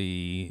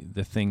ultimately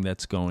the thing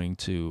that's going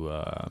to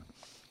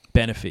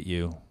benefit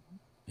you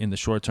in the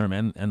short term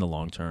and the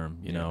long term,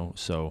 you know.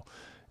 So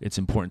it's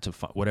important to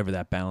whatever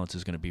that balance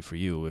is going to be for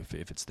you, if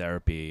it's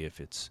therapy, if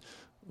it's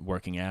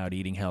working out,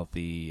 eating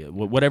healthy,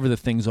 whatever the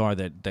things are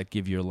that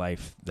give your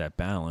life that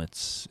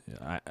balance.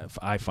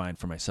 I find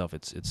for myself,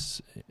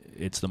 it's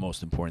the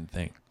most important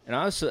thing. And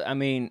also, I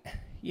mean,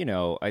 you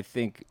know, I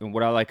think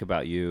what I like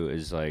about you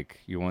is like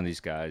you're one of these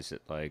guys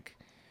that like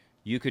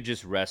you could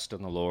just rest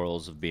on the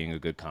laurels of being a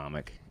good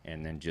comic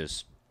and then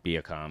just be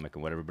a comic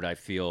and whatever. But I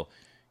feel,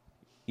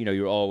 you know,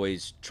 you're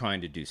always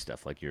trying to do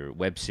stuff like your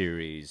web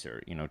series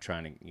or, you know,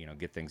 trying to, you know,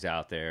 get things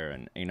out there.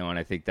 And, you know, and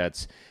I think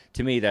that's,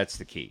 to me, that's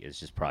the key is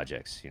just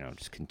projects, you know,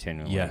 just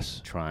continually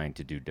trying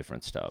to do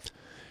different stuff.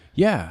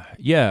 Yeah.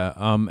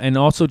 And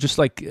also just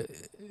like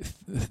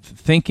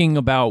thinking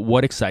about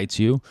what excites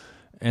you.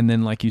 And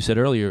then, like you said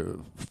earlier,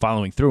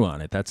 following through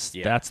on it. That's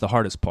the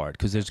hardest part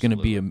because there's going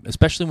to be,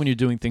 especially when you're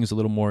doing things a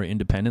little more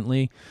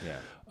independently,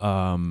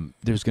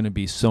 there's going to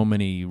be so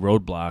many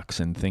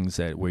roadblocks and things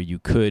where you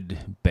could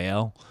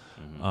bail.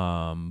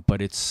 But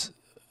it's,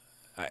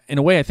 in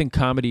a way, I think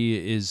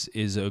comedy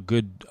is a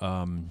good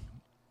kind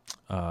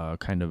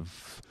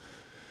of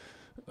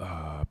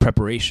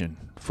preparation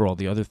for all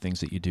the other things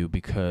that you do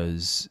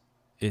because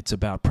it's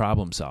about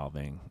problem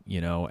solving, you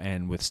know,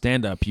 and with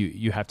stand-up,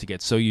 you have to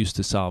get so used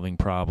to solving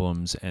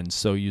problems and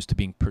so used to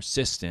being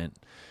persistent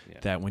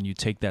that when you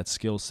take that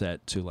skill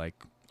set to like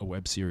a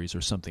web series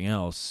or something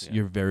else,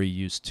 you're very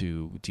used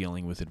to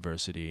dealing with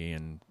adversity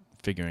and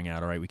figuring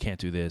out, all right, we can't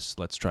do this,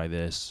 let's try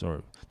this,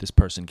 or this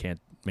person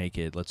can't make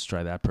it, let's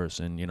try that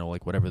person, you know,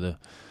 like whatever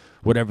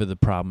the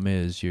problem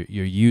is, you're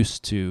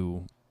used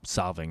to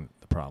solving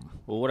the problem.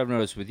 Well, what I've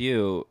noticed with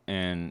you,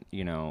 and,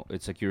 you know,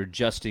 it's like you're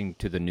adjusting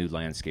to the new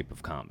landscape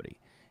of comedy,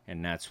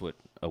 and that's what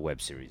a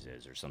web series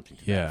is or something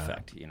to that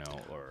effect, you know,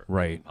 or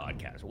a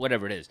podcast,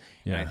 whatever it is.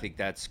 Yeah. And I think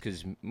that's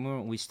because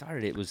when we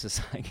started, it was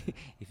just like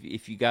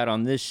if you got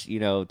on this, you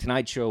know,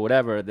 Tonight Show,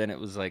 whatever, then it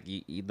was like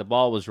the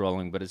ball was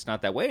rolling, but it's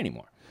not that way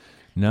anymore.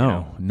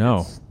 No.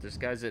 There's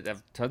guys that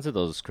have tons of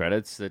those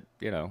credits that,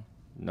 you know,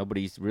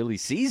 nobody really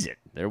sees it.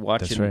 They're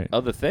watching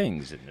other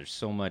things, and there's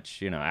so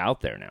much, you know,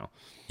 out there now.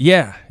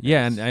 Yeah,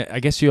 and I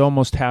guess you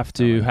almost have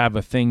to have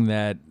a thing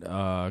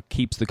that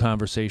keeps the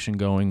conversation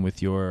going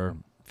with your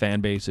fan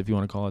base, if you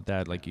want to call it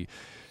that, like you,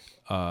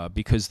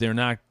 because they're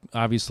not,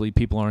 obviously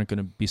people aren't going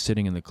to be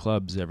sitting in the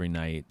clubs every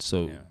night,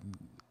 so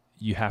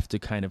you have to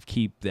kind of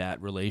keep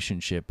that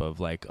relationship of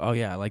like, oh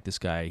yeah, I like this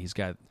guy. He's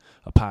got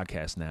a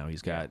podcast now.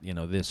 He's got,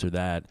 this or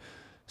that,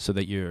 so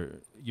that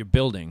you're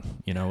building,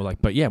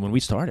 like, but yeah, when we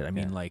started, I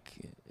mean, like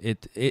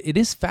it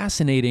is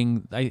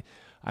fascinating.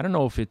 I don't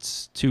know if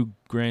it's too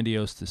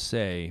grandiose to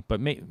say, but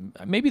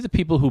maybe the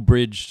people who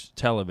bridged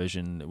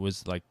television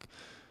was like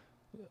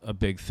a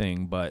big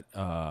thing, but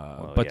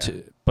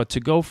to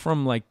go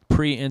from like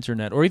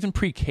pre-internet or even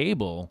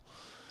pre-cable,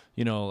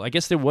 I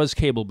guess there was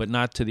cable, but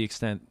not to the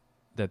extent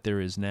that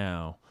there is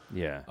now.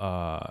 Yeah.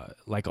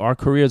 Like our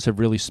careers have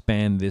really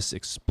spanned this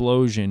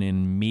explosion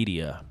in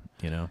media,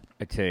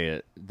 I tell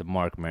you, the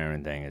Marc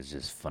Maron thing is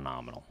just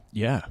phenomenal.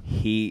 Yeah.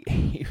 He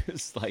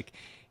was like,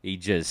 he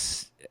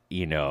just,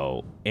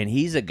 and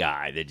he's a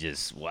guy that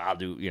just,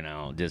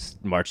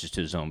 just marches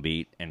to his own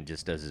beat and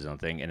just does his own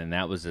thing. And then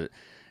that was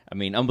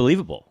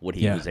unbelievable what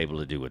he was able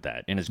to do with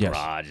that in his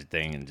garage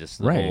thing, and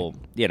just the whole,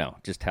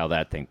 just how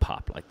that thing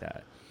popped like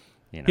that.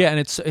 Yeah, and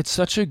it's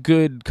such a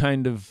good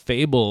kind of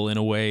fable in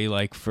a way,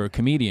 like for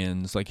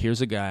comedians. Like,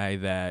 here's a guy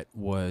that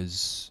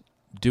was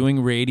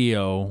doing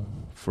radio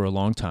for a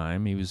long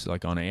time. He was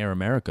like on Air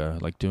America,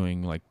 like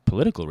doing like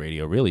political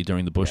radio, really,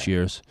 during the Bush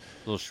years.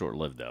 A little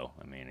short-lived, though.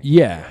 I mean,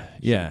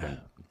 yeah.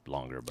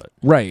 Longer, but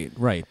right.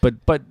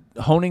 But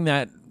honing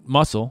that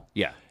muscle.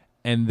 Yeah.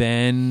 And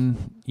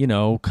then,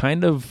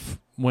 kind of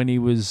when he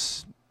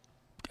was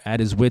at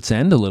his wit's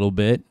end a little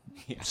bit,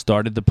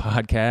 started the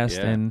podcast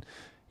and,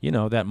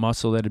 that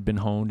muscle that had been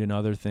honed in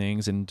other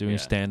things and doing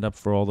stand-up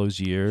for all those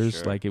years.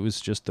 Sure. Like, it was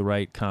just the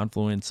right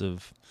confluence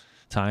of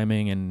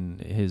timing and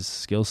his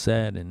skill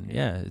set. And,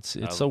 it's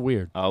so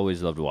weird. I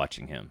always loved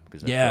watching him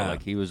because I felt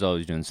like he was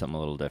always doing something a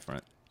little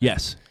different.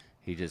 Yes.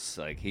 He just,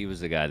 he was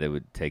the guy that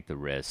would take the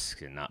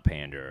risk and not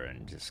pander,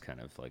 and just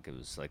kind of like, it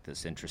was like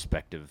this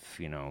introspective,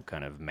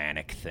 kind of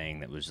manic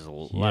thing that was just a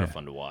lot of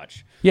fun to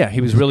watch. Yeah,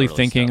 he was really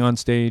thinking on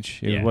stage.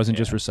 It wasn't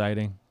just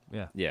reciting.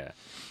 Yeah. Yeah.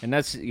 And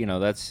that's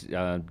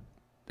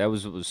that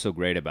was what was so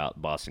great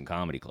about Boston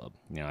Comedy Club.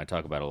 I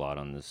talk about it a lot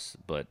on this,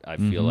 but I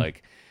feel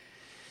like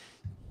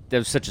that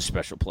was such a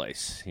special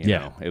place. You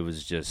know, it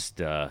was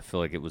just, I feel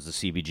like it was the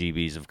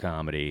CBGBs of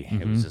comedy.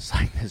 It was just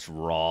like this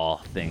raw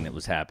thing that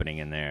was happening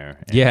in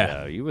there.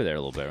 And, you were there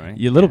a little bit, right?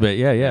 A little bit,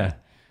 yeah.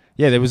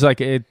 Yeah, there was like,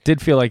 it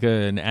did feel like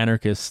an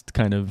anarchist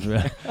kind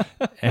of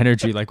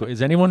energy. Like,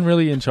 is anyone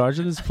really in charge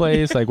of this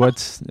place? Like,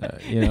 what's,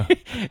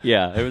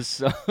 Yeah, it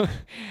was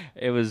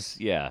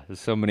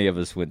so many of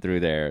us went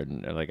through there,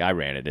 and like I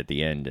ran it at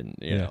the end, and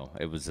you know,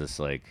 it was just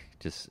like,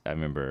 I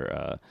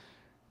remember,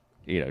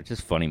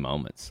 just funny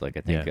moments. Like,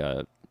 I think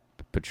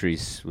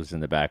Patrice was in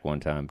the back one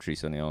time.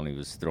 Patrice O'Neill, and he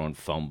was throwing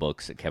phone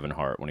books at Kevin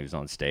Hart when he was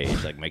on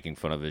stage, like making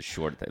fun of his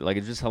short thing. Like,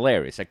 it's just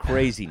hilarious. Like,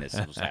 craziness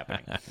was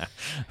happening.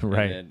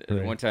 Right.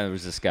 And one time there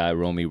was this guy,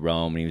 Romy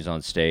Rome, and he was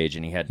on stage,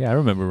 and he had... Yeah, I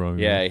remember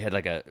Romy Rome. He had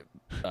like a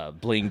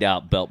blinged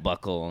out belt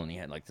buckle, and he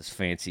had like this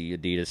fancy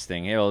Adidas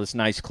thing. Hey, all this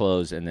nice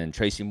clothes. And then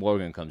Tracy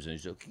Morgan comes in, and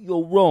he's like,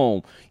 "Yo,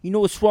 Rome, you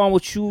know what's wrong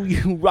with you?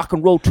 You rock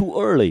and roll too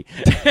early."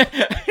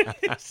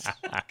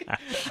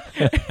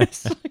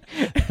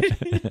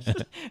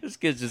 This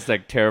kid's just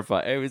like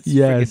terrified. It was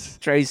freaking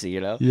Tracy,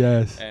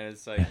 Yes. And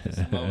it's like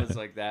just moments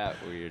like that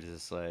where you're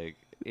just like,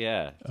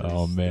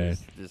 oh man,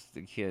 just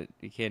you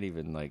can't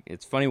even like.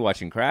 It's funny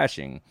watching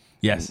Crashing.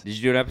 Yes. Did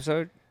you do an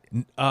episode?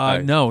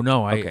 No.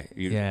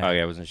 Okay.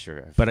 I wasn't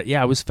sure. But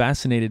I was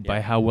fascinated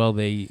by how well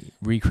they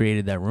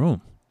recreated that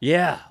room.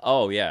 Yeah.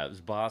 Oh, yeah. It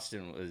was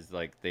Boston. It was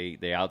like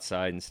the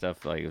outside and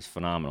stuff. Like, it was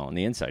phenomenal, and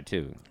the inside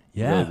too.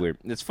 Yeah. Really weird.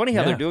 It's funny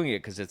how they're doing it,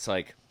 because it's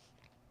like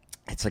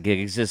it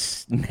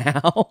exists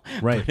now,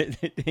 right?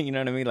 You know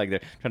what I mean? Like,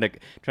 they're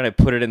trying to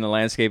put it in the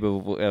landscape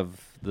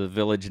of the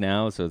village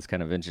now. So it's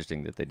kind of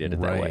interesting that they did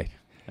it that way.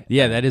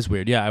 Yeah, that is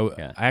weird.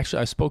 Yeah, I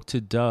spoke to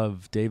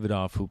Dove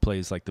Davidoff, who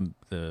plays like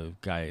the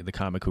guy, the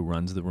comic who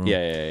runs the room.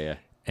 Yeah.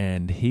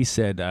 And he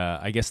said,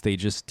 I guess they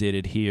just did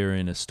it here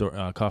in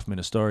Kaufman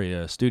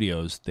Astoria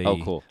Studios.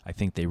 Cool. I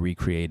think they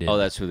recreated. Oh,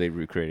 that's where they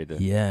recreated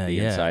the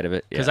inside of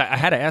it. Because I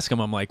had to ask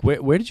him. I'm like,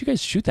 where did you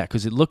guys shoot that?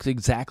 Because it looked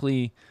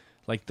exactly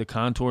like the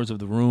contours of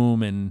the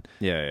room, and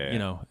you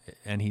know.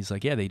 And he's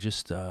like, they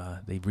just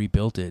they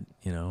rebuilt it,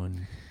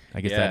 and. I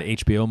guess that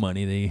HBO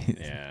money,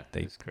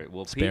 they great.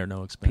 Well, spare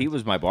no expense. Pete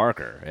was my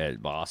barker at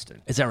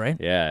Boston. Is that right?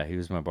 Yeah, he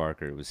was my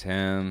barker. It was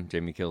him,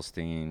 Jamie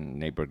Kilstein,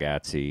 Nate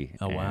Bargatze.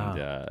 Oh,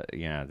 wow.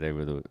 And, they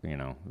were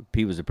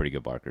Pete was a pretty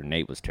good barker.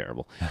 Nate was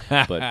terrible,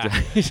 but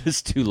he's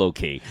just too low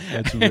key.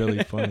 That's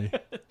really funny.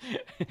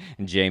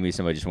 And Jamie,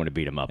 somebody just wanted to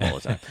beat him up all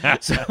the time.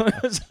 So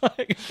it was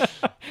like,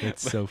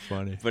 it's so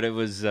funny. But it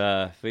was,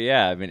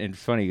 and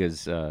funny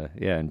because,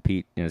 and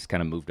Pete, has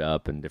kind of moved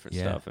up and different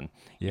stuff, and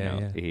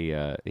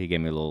he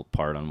gave me a little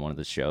part on one of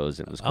the shows.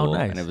 It was cool. Oh,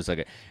 nice. And it was like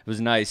it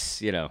was nice,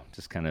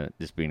 just kind of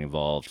just being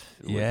involved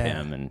with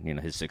him and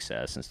his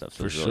success and stuff.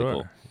 So it was really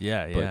cool.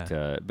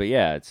 Yeah. But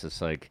it's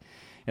just like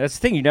that's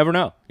the thing. You never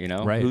know.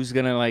 Right. Who's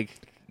gonna like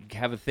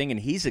have a thing, and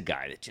he's a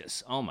guy that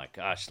just, oh my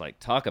gosh, like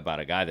talk about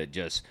a guy that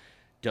just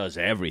does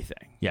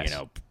everything. Yes.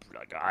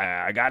 like,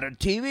 I got a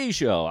TV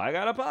show, I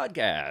got a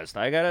podcast,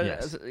 I got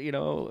Yes.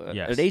 an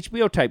Yes.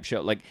 HBO type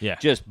show, like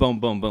just boom,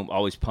 boom, boom,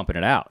 always pumping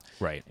it out.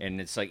 Right. And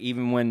it's like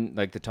even when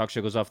like the talk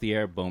show goes off the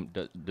air, boom,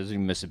 doesn't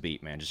even miss a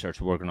beat, man. Just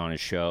starts working on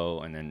his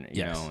show, and then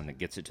you know, and it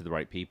gets it to the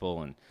right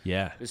people, and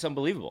it's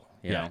unbelievable.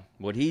 You know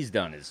what he's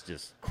done is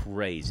just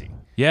crazy.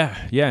 Yeah,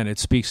 and it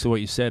speaks to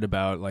what you said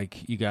about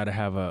like you got to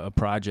have a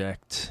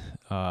project.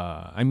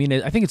 I mean,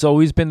 I think it's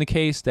always been the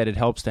case that it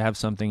helps to have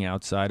something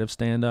outside of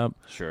stand-up.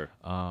 Sure.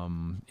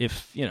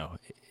 If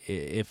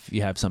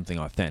you have something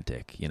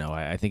authentic, you know,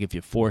 I think if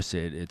you force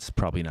it, it's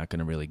probably not going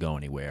to really go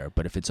anywhere.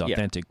 But if it's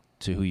authentic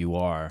to who you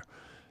are,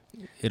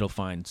 it'll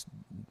find,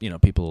 you know,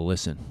 people will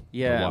listen.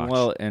 Yeah,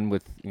 well, and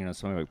with, you know,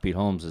 somebody like Pete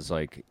Holmes is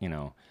like, you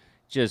know,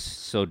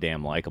 just so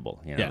damn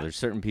likable. You know, there's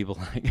certain people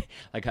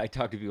like I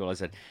talked to people. I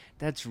said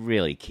that's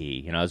really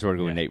key. You know, I was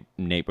working with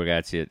Nate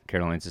Bargatze at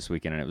Caroline's this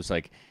weekend, and it was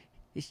like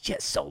he's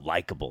just so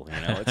likable.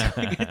 You know, it's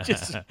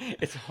like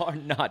it's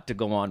hard not to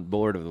go on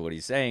board with what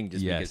he's saying,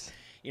 just because.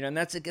 You know, and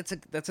that's a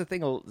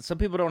thing. Some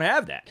people don't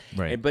have that,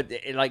 right? But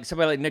like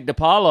somebody like Nick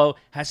DiPaolo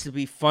has to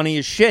be funny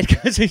as shit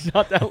because he's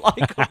not that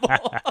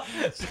likable.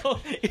 So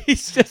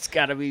he's just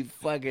got to be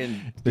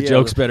fucking. The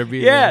jokes better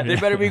be. They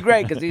better be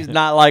great because he's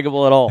not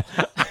likable at all.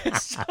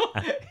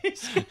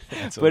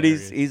 But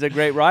he's a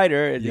great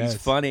writer, and he's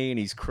funny, and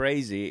he's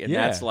crazy, and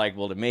that's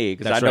likable to me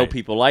because I know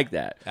people like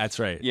that. That's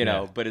right. You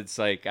know, but it's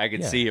like I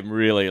can see him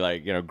really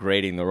like, you know,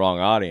 grating the wrong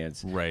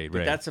audience. Right.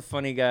 But that's a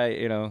funny guy.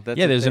 You know. That's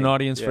there's an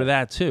audience for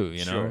that too.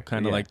 You know.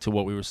 Kind of like to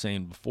what we were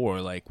saying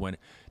before, like when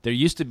there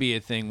used to be a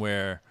thing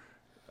where,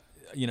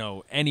 you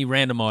know, any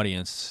random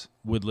audience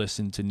would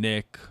listen to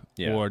Nick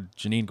or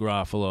Janine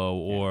Garofalo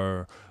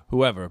or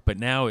whoever, but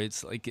now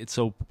it's like it's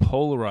so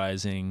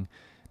polarizing.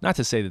 Not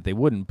to say that they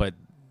wouldn't, but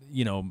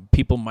you know,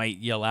 people might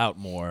yell out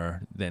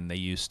more than they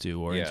used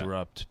to or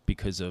interrupt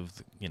because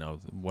of, you know,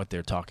 what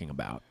they're talking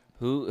about.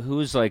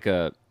 Who's like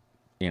a,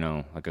 you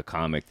know, like a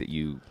comic that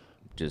you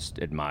just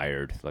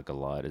admired like a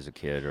lot as a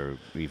kid or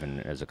even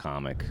as a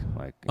comic,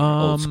 like, you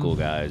know, old school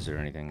guys or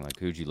anything? Like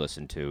who'd you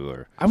listen to?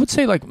 Or I would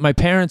say like my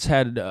parents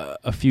had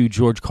a few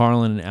George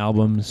Carlin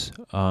albums,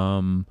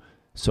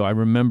 so I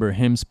remember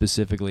him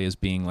specifically as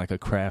being like a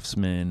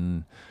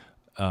craftsman,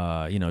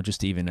 you know,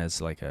 just even as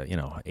like a, you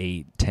know,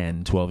 8,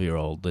 10,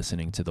 12-year-old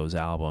listening to those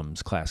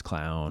albums, Class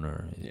Clown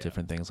or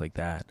different things like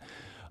that.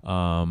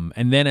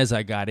 And then as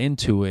I got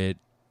into it,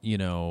 you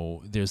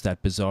know, there's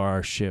that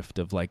bizarre shift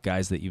of like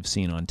guys that you've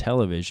seen on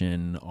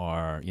television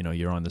are, you know,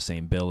 you're on the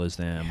same bill as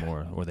them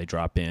or they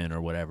drop in or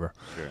whatever.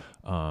 Sure.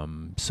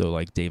 So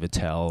like Dave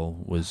Attell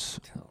was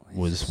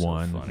one.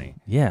 So funny.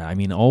 Yeah, I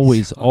mean,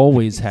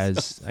 always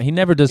has. He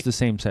never does the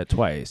same set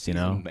twice. You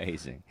know,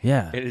 amazing.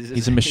 Yeah,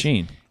 he's a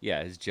machine.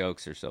 Yeah, his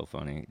jokes are so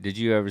funny. Did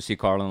you ever see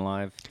Carlin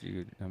live?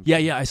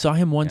 Yeah, I saw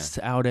him once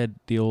out at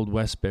the old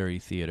Westbury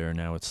Theater.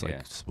 Now it's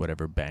like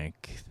whatever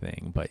bank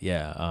thing, but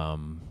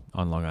on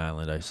Long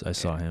Island, I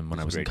saw him when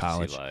I was in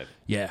college. To see live.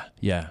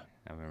 Yeah.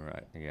 I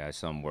remember, I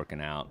saw him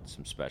working out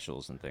some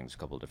specials and things a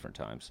couple of different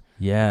times.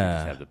 Yeah.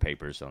 Just have the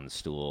papers on the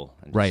stool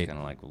and just kind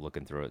of like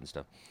looking through it and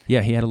stuff.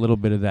 Yeah, he had a little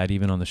bit of that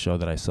even on the show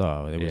that I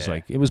saw. It was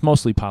like, it was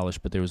mostly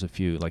polished, but there was a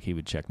few, like he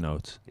would check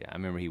notes. Yeah, I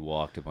remember he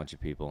walked a bunch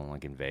of people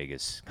like in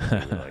Vegas.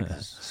 They were like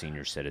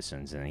senior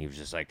citizens, and he was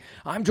just like,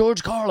 "I'm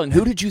George Carlin.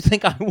 Who did you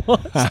think I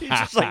was?" He's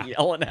just like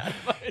yelling at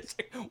him. It's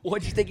like,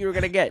 "What did you think you were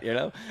going to get?" You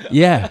know?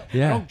 Yeah.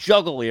 Don't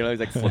juggle. You know,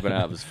 he's like flipping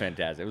out. It was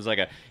fantastic. It was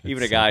like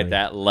even a guy at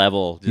that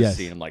level, just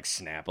seeing him like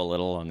snap a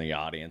little on the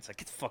audience, like,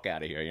 get the fuck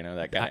out of here, you know,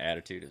 that kind of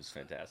attitude is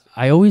fantastic.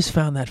 I always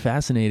found that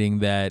fascinating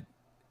that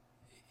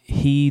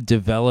he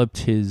developed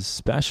his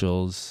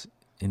specials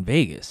in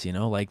Vegas, you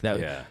know, like that.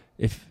 Yeah.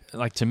 If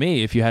like to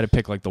me, if you had to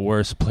pick like the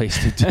worst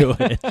place to do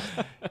it,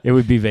 it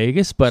would be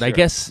Vegas. But I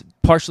guess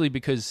partially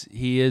because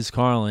he is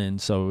Carlin,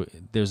 so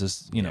there's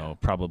this, you know,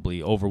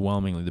 probably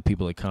overwhelmingly the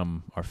people that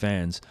come are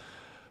fans.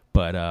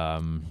 But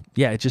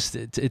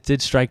it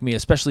did strike me,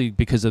 especially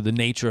because of the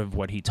nature of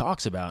what he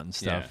talks about and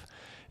stuff.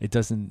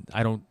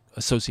 I don't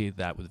associate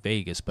that with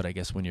Vegas, but I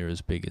guess when you're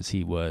as big as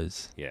he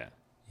was, you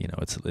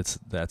know,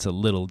 that's a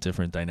little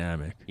different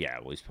dynamic. Yeah,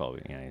 well, he's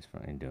probably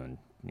doing,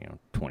 you know,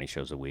 20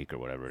 shows a week or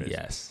whatever it is.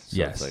 Yes,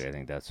 so it's like, I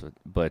think that's what.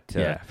 But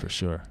yeah, for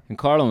sure. And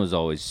Carlin was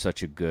always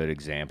such a good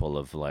example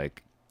of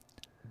like,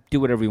 do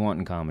whatever you want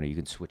in comedy. You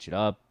can switch it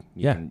up.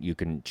 You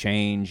can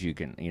change. You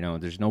can, you know,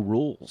 there's no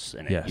rules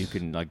in it. Yes. You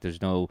can like,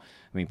 there's no.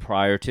 I mean,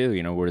 prior to,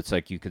 you know, where it's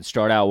like you can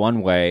start out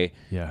one way,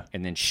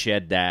 and then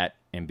shed that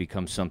and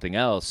become something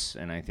else.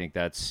 And I think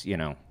that's, you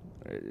know,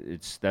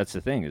 that's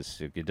the thing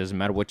is it doesn't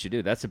matter what you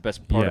do. That's the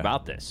best part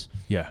about this.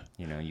 Yeah.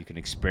 You know, you can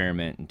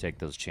experiment and take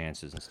those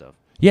chances and stuff.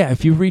 Yeah.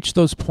 If you reach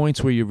those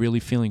points where you're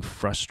really feeling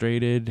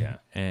frustrated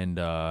and,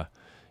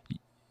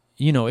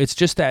 you know, it's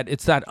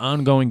that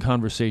ongoing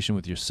conversation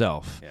with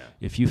yourself. Yeah.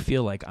 If you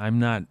feel like I'm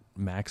not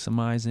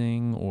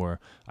maximizing or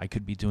I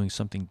could be doing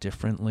something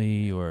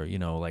differently or, you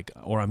know, like,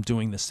 or I'm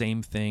doing the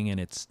same thing and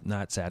it's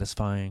not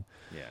satisfying.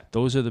 Yeah.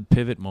 Those are the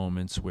pivot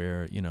moments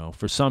where, you know,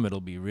 for some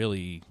it'll be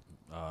really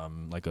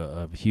like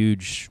a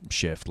huge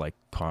shift like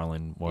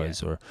Carlin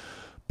was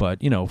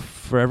But,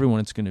 for everyone,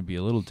 it's going to be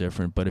a little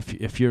different. But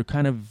if you're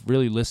kind of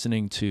really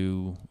listening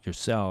to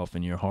yourself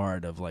and your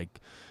heart of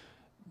like,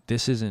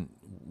 this isn't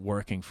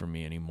working for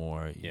me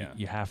anymore. Yeah.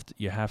 You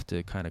have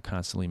to kind of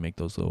constantly make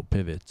those little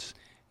pivots.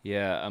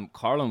 Yeah,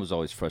 Carlin was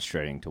always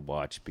frustrating to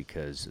watch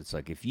because it's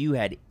like if you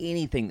had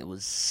anything that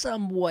was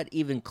somewhat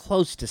even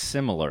close to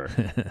similar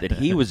that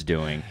he was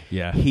doing,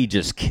 Yeah. he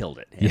just killed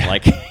it. And Yeah.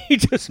 like he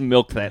just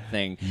milked that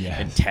thing Yes.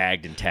 and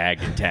tagged and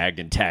tagged and tagged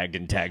and tagged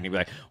and tagged. And he'd be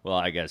like, "Well,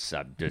 I guess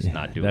I'm just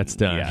not doing That's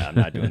done. Yeah, I'm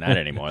not doing that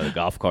anymore. The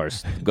golf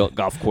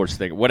course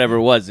thing, whatever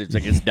it was, it's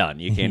like it's done.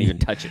 You can't even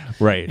touch it."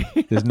 Right.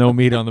 There's no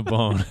meat on the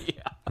bone. Yeah.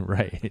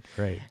 Right.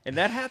 And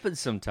that happens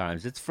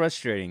sometimes. It's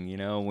frustrating,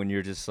 when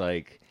you're just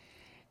like,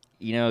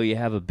 you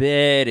have a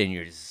bid and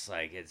you're just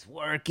like, it's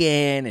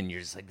working and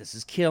you're just like, this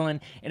is killing.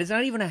 And it's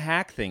not even a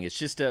hack thing. It's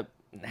just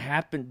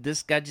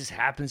this guy just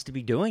happens to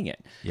be doing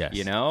it. Yes.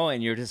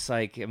 And you're just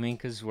like,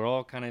 because we're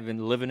all kind of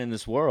living in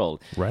this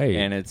world. Right.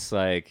 And it's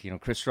like,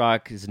 Chris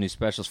Rock, his new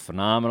special is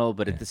phenomenal.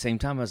 But at the same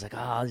time, I was like,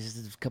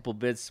 there's a couple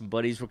bits. Some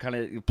buddies were kind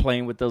of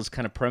playing with those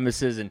kind of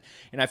premises. And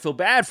I feel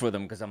bad for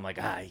them because I'm like,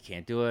 you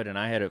can't do it. And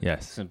I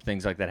had some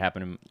things like that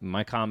happen in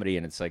my comedy.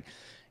 And it's like,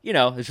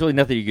 there's really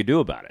nothing you could do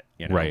about it.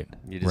 Right.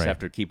 You just have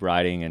to keep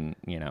writing and,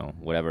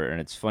 whatever.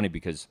 And it's funny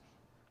because,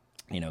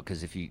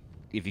 because if you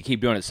keep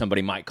doing it,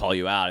 somebody might call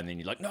you out and then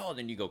you're like, no,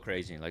 then you go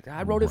crazy. And you're like,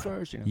 I wrote it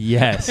first.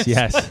 Yes.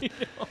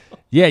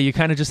 Yeah, you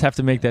kind of just have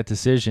to make that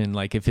decision.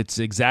 Like if it's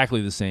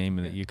exactly the same,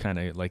 you kind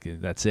of like,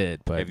 that's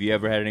it. But have you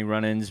ever had any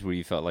run-ins where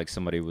you felt like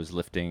somebody was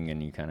lifting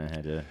and you kind of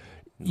had to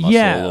muscle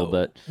a little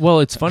bit? Well,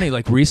 it's funny.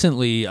 Like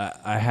recently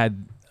I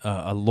had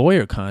a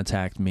lawyer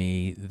contact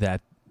me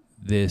that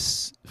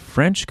this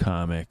French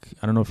comic,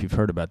 I don't know if you've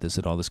heard about this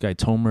at all, this guy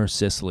Tomer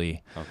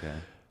Sisley.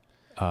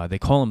 Okay. They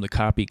call him the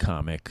copy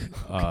comic.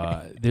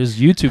 There's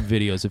YouTube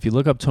videos. If you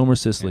look up Tomer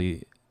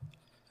Sisley,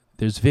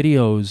 there's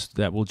videos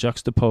that will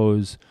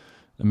juxtapose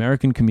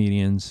American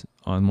comedians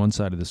on one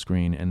side of the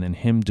screen and then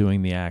him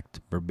doing the act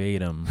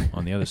verbatim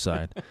on the other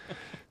side.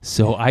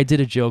 So I did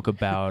a joke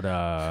about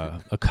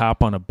a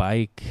cop on a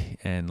bike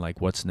and like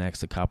what's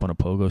next, a cop on a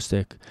pogo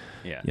stick.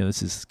 Yeah.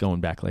 This is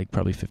going back like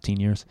probably 15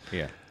 years.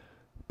 Yeah.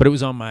 But it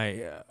was on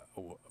I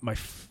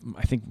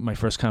think my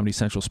first Comedy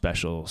Central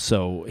special.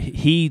 So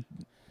he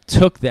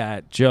took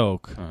that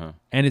joke,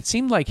 and it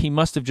seemed like he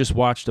must have just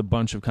watched a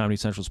bunch of Comedy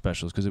Central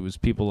specials because it was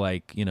people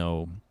like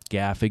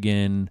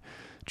Gaffigan,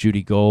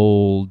 Judy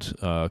Gold,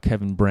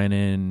 Kevin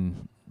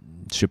Brennan,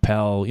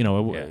 Chappelle.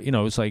 It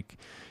was like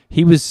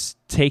he was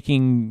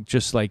taking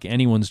just like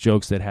anyone's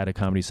jokes that had a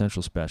Comedy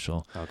Central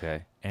special.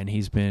 Okay. And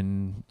he's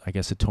been, I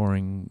guess, a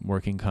touring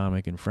working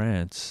comic in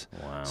France.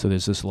 Wow. So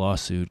there's this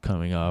lawsuit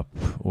coming up,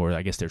 or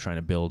I guess they're trying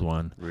to build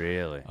one.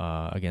 Really?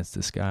 Against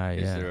this guy.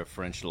 Is there a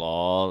French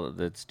law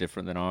that's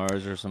different than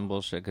ours or some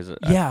bullshit?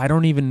 I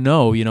don't even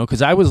know,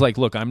 because I was like,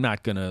 look, I'm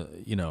not going to,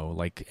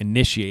 like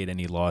initiate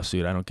any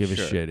lawsuit. I don't give a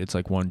shit. It's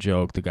like one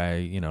joke. The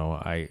guy,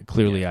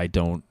 I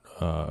don't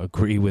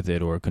agree with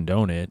it or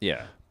condone it.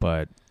 Yeah.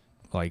 But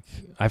like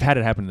I've had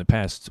it happen in the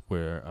past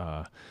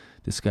where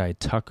this guy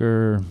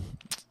Tucker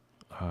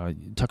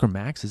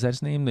Max, is that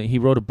his name? He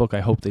wrote a book,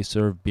 I Hope They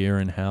Serve Beer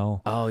in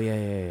Hell. Oh,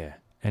 yeah.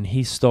 And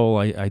he stole,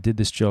 I did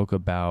this joke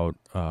about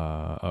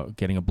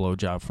getting a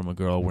blowjob from a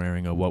girl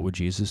wearing a What Would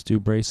Jesus Do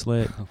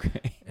bracelet.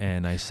 Okay.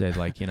 And I said,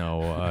 like,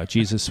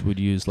 Jesus would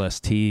use less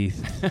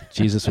teeth.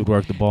 Jesus would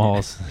work the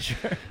balls.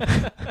 Sure.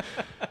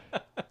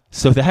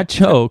 So that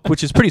joke,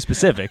 which is pretty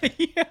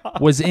specific,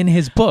 was in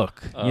his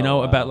book,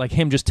 about like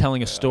him just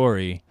telling a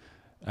story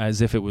as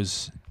if it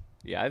was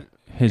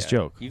his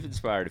joke. You've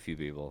inspired a few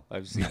people.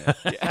 I've seen it.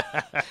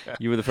 Yeah.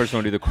 You were the first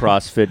one to do the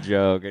CrossFit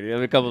joke, and you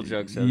have a couple of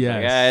jokes. I was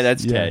like,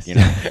 that's Ted,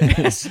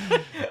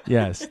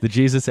 Yes, the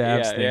Jesus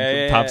abs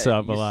thing pops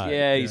up a lot.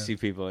 Yeah, you see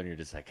people, and you're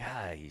just like,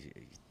 you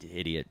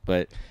idiot.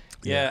 But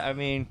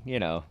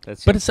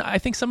that's. But I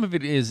think some of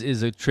it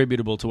is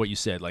attributable to what you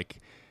said, like.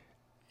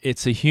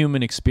 It's a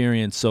human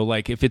experience. So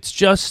like if it's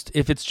just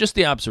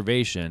the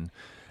observation,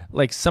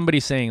 like somebody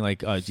saying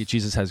like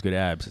Jesus has good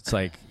abs, it's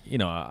like,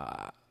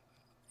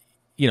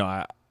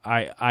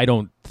 I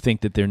don't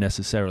think that they're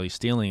necessarily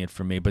stealing it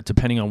from me, but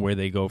depending on where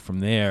they go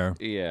from there.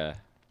 Yeah.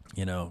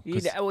 Well,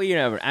 you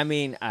never, I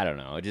don't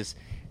know.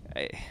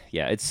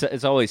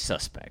 It's always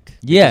suspect.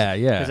 Yeah.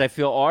 Because I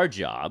feel our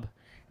job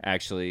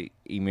actually,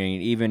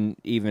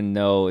 even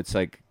though it's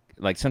like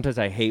sometimes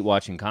I hate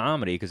watching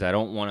comedy because I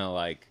don't want to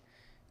like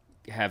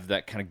have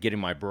that kind of get in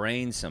my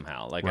brain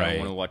somehow. Like I don't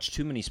want to watch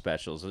too many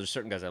specials. There's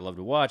certain guys I love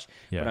to watch,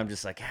 but I'm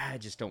just like, I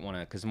just don't want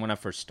to. Because when I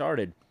first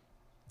started,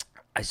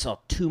 I saw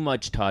too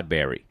much Todd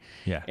Barry.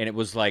 Yeah. And it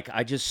was like,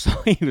 I just saw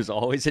he was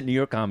always at New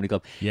York Comedy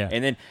Club. Yeah.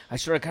 And then I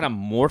started kind of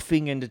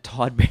morphing into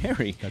Todd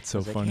Barry. That's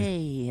so funny. Like,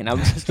 hey. And I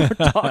would just start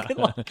talking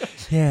like,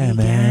 yeah, hey,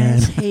 man.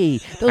 Guys, hey,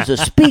 those are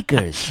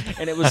speakers.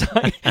 And it was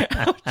like,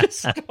 I just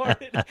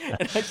started,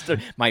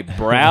 and my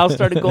brow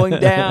started going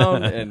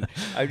down. And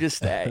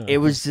it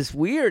was just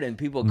weird. And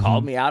people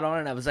called me out on it.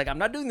 And I was like, I'm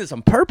not doing this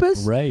on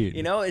purpose. Right.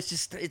 It's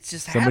just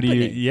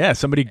happening.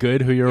 Somebody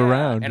good who you're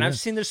around. And I've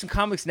seen there's some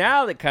comics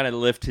now that kind of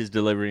lift his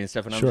delivery and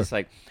stuff, and I'm Sure. just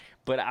like,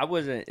 but I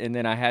wasn't, and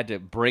then I had to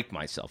break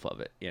myself of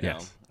it, you know.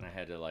 Yes. And I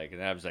had to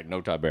and I was like, no,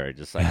 Todd Barry,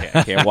 just like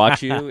I can't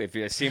watch you. If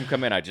you see him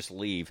come in, I just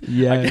leave.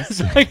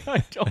 Yes. I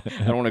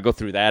don't want to go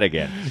through that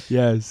again.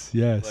 Yes.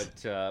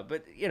 But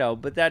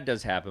but that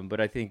does happen.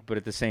 But I think, but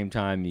at the same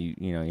time, you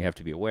have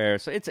to be aware.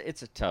 So it's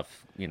a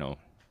tough, to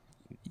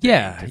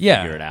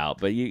figure it out.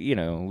 But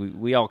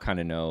we all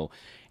kind of know.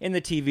 And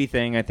the TV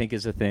thing, I think,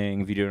 is a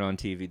thing. If you do it on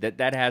TV,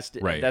 that has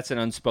to. Right. That's an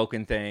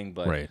unspoken thing.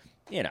 But Right.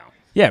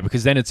 Yeah,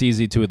 because then it's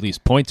easy to at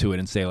least point to it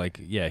and say, like,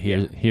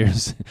 here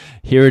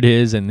it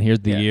is, and here's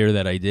the year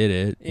that I did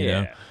it. You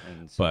know?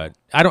 And so, But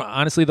I don't,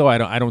 honestly though,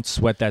 I don't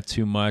sweat that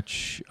too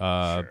much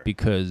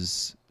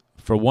because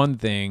for one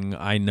thing,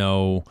 I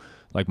know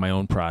like my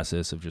own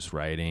process of just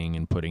writing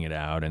and putting it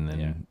out and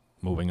then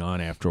moving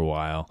on after a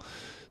while.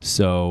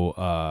 So,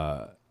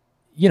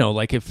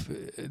 like if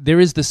there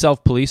is the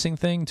self-policing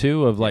thing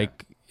too of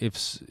like,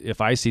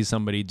 if I see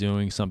somebody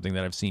doing something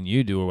that I've seen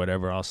you do or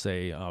whatever, I'll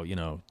say,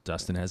 oh,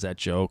 Dustin has that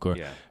joke, or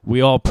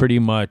we all pretty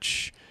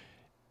much,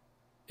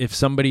 if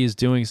somebody is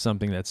doing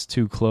something that's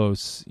too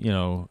close,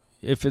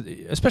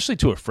 especially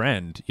to a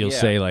friend, you'll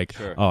say like,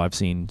 oh, I've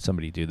seen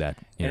somebody do that.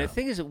 And the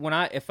thing is,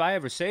 if I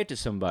ever say it to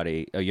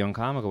somebody, a young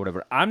comic or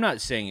whatever, I'm not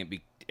saying it,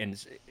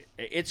 and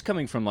it's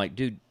coming from like,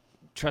 dude,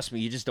 trust me,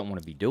 you just don't want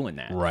to be doing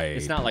that. Right.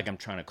 It's not like I'm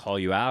trying to call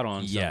you out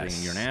on something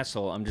and you're an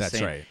asshole. I'm just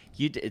saying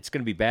it's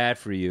going to be bad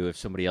for you if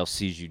somebody else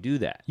sees you do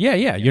that. Yeah.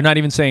 You're not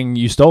even saying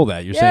you stole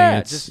that. You're saying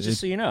it's just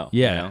so you know.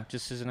 Yeah.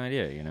 Just as an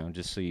idea,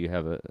 just so you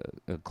have a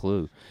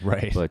clue.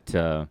 Right. But,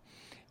 I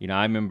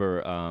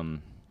remember,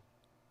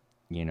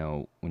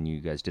 when you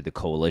guys did the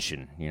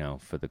coalition,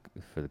 for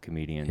the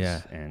comedians.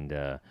 Yeah. And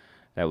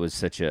that was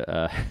such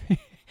a,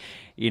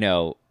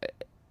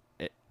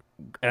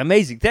 an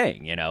amazing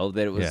thing, that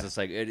it was just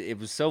like it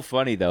was so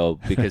funny though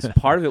because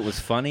part of it was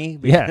funny.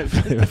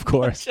 Of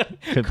course,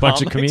 a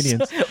bunch of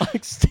comedians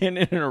like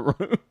standing in a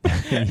room,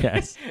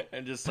 yes,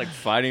 and just like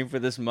fighting for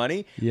this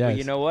money. Yes. But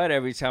you know what?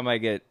 Every time I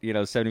get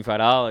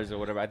 $75 or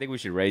whatever, I think we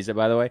should raise it.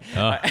 By the way,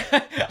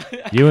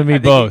 you and me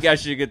both. You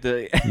guys should get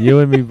you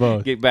and me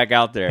both get back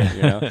out there.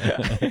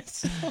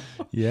 So,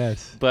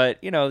 yes,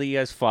 but you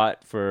guys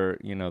fought for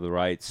the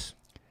rights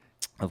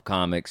of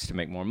comics to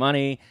make more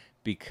money.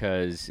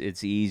 Because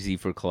it's easy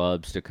for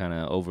clubs to kind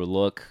of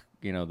overlook,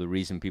 the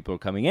reason people are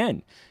coming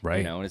in,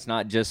 right? And it's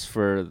not just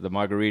for the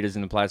margaritas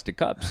and the plastic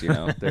cups,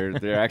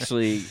 they're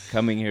actually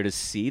coming here to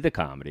see the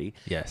comedy,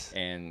 yes.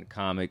 And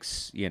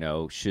comics,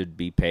 should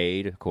be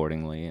paid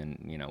accordingly, and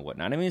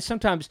whatnot. I mean,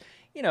 sometimes,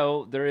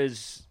 there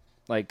is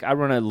like I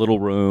run a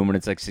little room and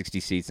it's like 60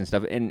 seats and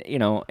stuff, and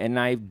and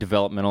I have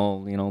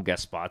developmental,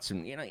 guest spots,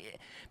 and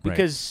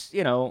because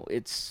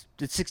it's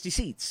 60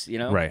 seats,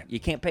 right. You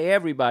can't pay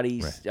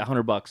everybody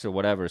 $100 or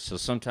whatever. So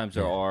sometimes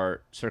there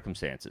are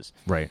circumstances,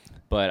 right?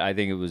 But I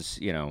think it was,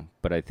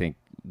 but I think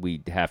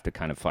we have to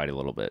kind of fight a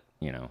little bit,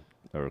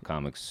 or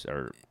comics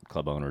or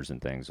club owners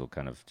and things will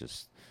kind of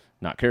just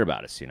not care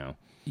about us,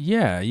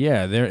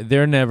 Yeah,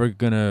 they're never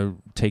gonna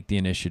take the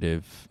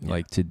initiative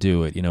like to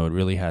do it. It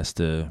really has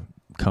to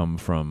come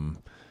from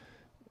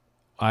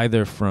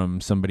either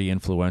from somebody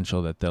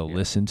influential that they'll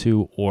listen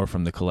to, or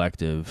from the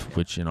collective,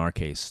 which in our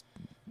case,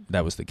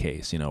 that was the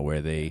case,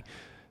 where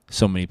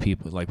so many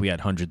people, like we had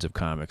hundreds of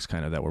comics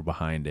kind of that were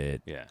behind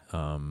it. Yeah.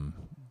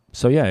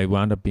 So it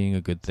wound up being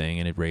a good thing,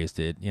 and it raised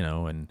it,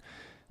 and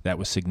that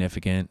was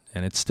significant,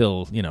 and it's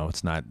still,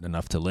 it's not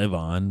enough to live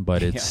on,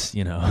 but it's,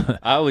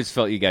 I always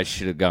felt you guys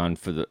should have gone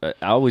for I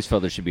always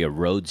felt there should be a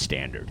road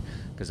standard,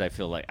 because I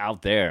feel like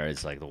out there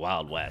it's like the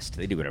Wild West.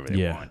 They do whatever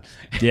they want.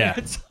 Yeah.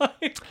 It's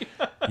like,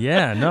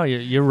 no,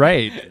 you're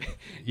right.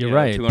 You're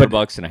right.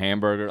 $200 and a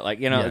hamburger. Like,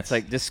 Yes. It's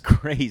like this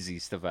crazy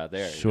stuff out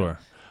there. Sure.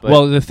 But,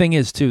 well, the thing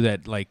is, too,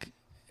 that, like,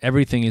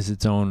 everything is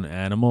its own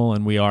animal,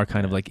 and we are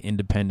kind of like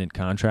independent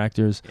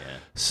contractors. Yeah.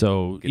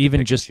 So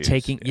even just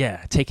taking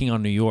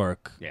on New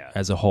York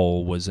as a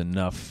whole was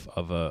enough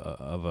of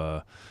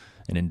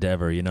an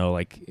endeavor,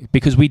 like,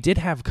 because we did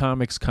have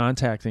comics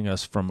contacting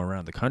us from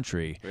around the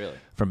country, really,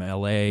 from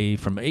LA,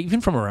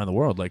 even from around the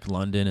world, like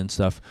London and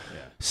stuff,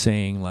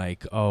 saying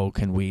like, oh,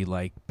 can we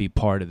like be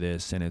part of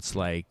this? And it's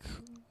like,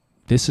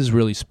 this is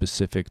really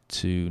specific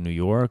to New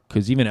York,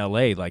 because even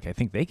LA, like, I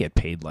think they get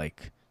paid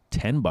like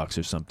 $10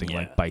 or something,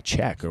 like by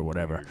check or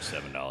whatever.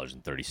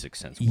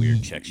 $7.36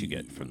 weird checks you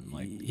get from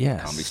like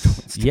comedy store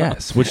and stuff.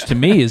 Yes, which to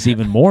me is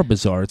even more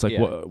bizarre. It's like,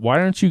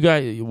 why are you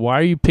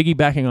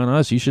piggybacking on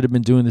us? You should have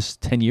been doing this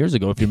 10 years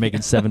ago if you're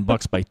making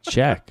 $7 by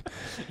check.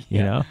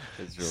 You know?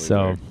 It's really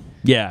so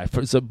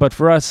weird. But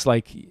for us,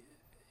 like,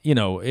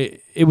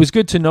 it was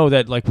good to know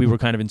that, like, we were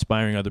kind of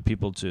inspiring other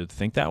people to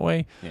think that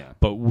way. Yeah.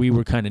 But we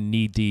were kind of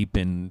knee deep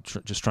in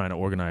just trying to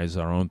organize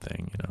our own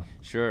thing,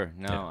 Sure.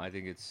 No, I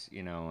think it's,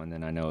 and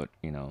then I know it,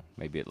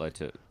 maybe it led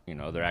to,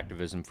 other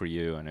activism for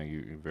you. I know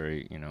you're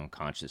very,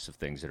 conscious of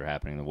things that are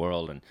happening in the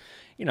world. And,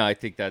 I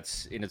think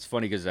and it's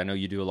funny because I know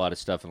you do a lot of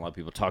stuff and a lot of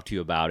people talk to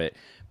you about it,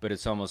 but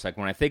it's almost like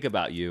when I think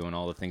about you and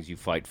all the things you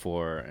fight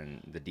for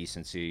and the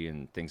decency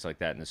and things like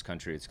that in this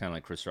country, it's kind of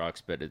like Chris Rock's,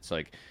 but it's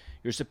like,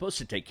 you're supposed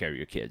to take care of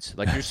your kids.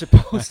 Like, you're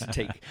supposed to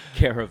take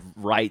care of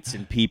rights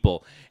and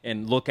people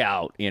and look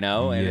out, you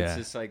know? And it's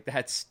just like,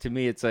 that's, to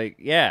me, it's like,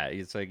 yeah,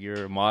 it's like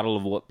you're a model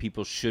of what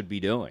people should be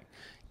doing.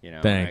 You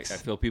know, Thanks. I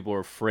feel people are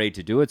afraid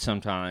to do it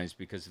sometimes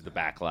because of the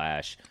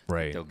backlash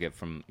Right. they'll get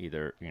from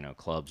either, you know,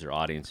 clubs or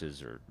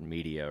audiences or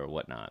media or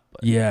whatnot.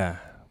 But Yeah.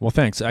 Well,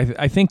 thanks.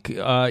 I think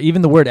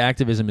even the word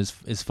activism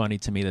is funny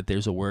to me, that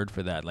there's a word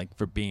for that, like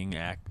for being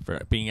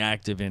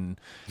active in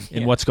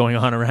what's going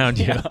on around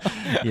you.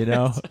 You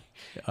know.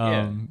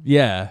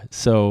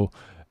 So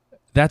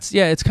that's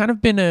it's kind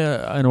of been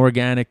an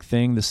organic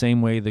thing, the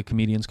same way the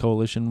Comedians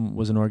Coalition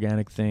was an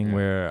organic thing,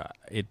 where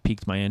it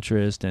piqued my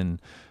interest,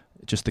 and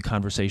just the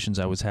conversations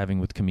I was having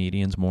with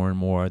comedians more and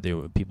more,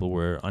 people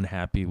were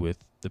unhappy with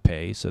the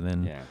pay. So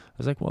then I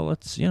was like, well,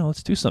 let's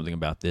do something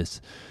about this.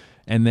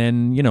 And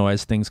then, you know,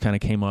 as things kind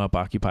of came up,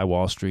 Occupy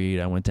Wall Street,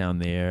 I went down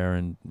there,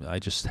 and I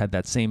just had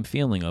that same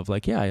feeling of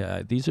like,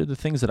 these are the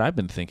things that I've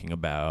been thinking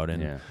about,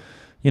 and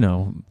you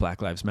know,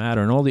 Black Lives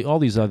Matter, and all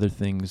these other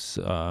things,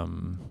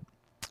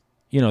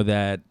 you know,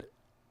 that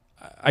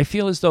I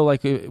feel as though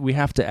like we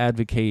have to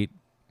advocate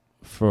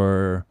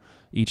for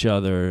each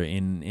other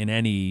in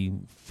any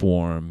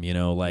form, you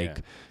know,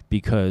 like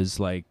because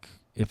like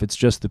if it's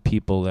just the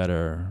people that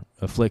are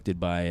afflicted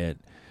by it,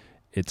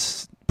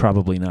 it's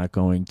probably not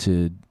going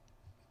to,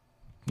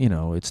 you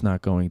know, it's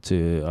not going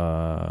to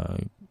I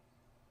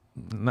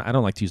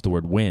don't like to use the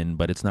word win,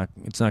 but it's not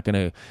going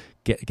to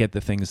get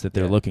the things that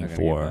they're looking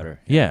for.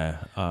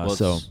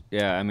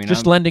 I mean,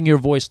 just lending your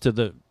voice to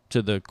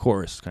the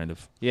chorus, kind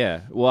of.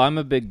 Yeah. Well, I'm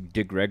a big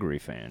Dick Gregory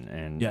fan,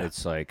 and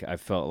it's like I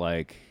felt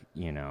like,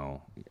 you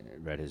know,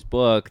 read his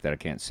book that I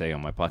can't say on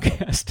my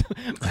podcast.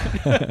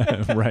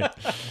 Right.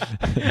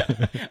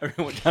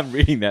 Every time I'm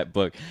reading that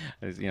book,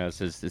 you know, it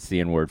says it's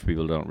the N-word for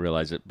people who don't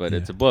realize it, but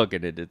it's a book,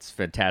 and it's a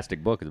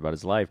fantastic book. It's about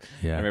his life.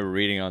 Yeah. I remember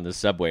reading on the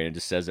subway, and it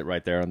just says it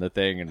right there on the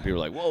thing, and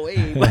people are like, whoa,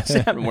 hey, what's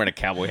that? I'm wearing a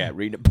cowboy hat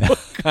reading a book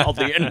called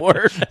the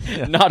N-word.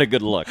 Not a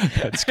good look.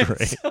 That's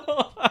great.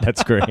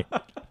 That's great.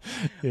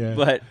 Yeah.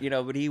 But, you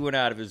know, he went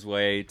out of his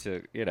way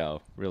to, you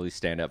know, really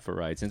stand up for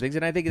rights and things.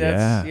 And I think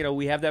that's, you know,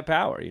 we have that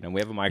power. You know,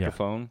 we have a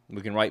microphone.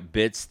 We can write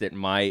bits that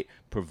might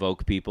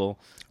provoke people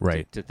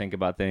to think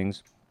about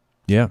things.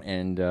 Yeah.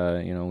 And,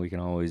 you know, we can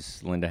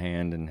always lend a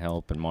hand and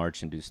help and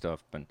march and do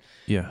stuff.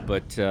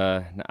 But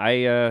I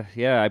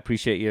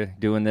appreciate you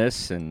doing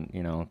this. And,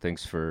 you know,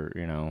 thanks for,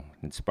 you know,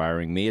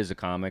 inspiring me as a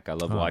comic. I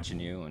love watching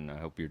you, and I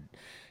hope you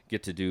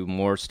get to do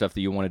more stuff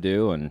that you want to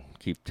do and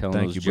keep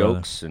telling those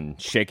jokes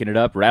and shaking it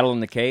up, rattling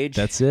the cage.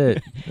 That's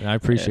it. I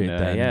appreciate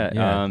that.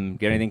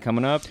 Get anything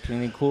coming up?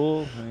 Anything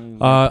cool?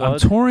 I'm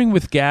touring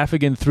with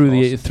Gaffigan through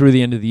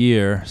the end of the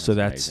year. So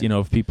that's, you know,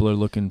 if people are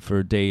looking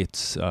for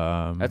dates.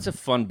 That's a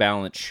fun,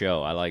 balanced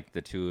show. I like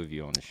the two of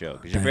you on the show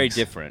because you're very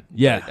different.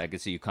 Yeah. I can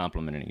see you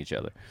complimenting each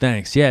other.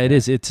 Thanks. Yeah, it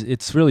is.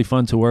 It's really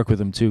fun to work with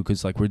them too,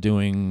 because like we're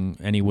doing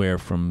anywhere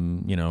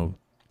from, you know,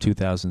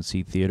 2,000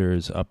 seat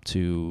theaters up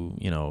to,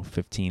 you know,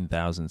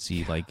 15,000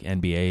 seat like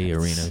NBA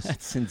arenas.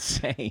 That's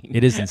insane.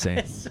 It is insane.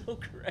 It's so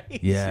crazy.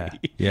 Yeah.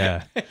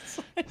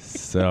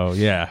 So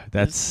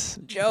that's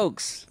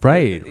jokes.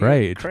 Right.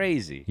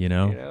 Crazy. You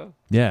know?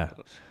 Yeah.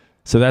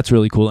 So that's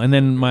really cool. And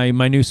then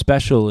my new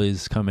special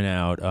is coming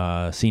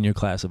out, Senior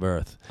Class of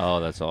Earth. Oh,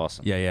 that's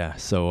awesome. Yeah.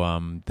 So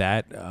I'm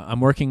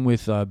working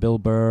with Bill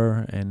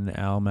Burr and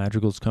Al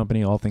Madrigal's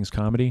company, All Things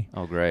Comedy.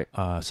 Oh, great.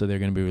 So they're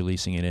going to be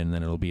releasing it, and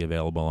then it'll be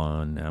available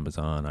on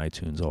Amazon,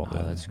 iTunes, all the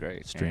that's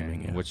great.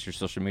 streaming. And what's your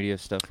social media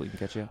stuff we can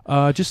catch you?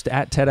 Just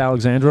at Ted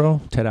Alexandro,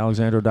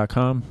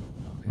 tedalexandro.com.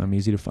 I'm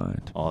easy to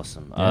find.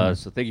 Awesome.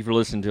 So thank you for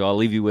listening to I'll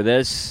Leave You With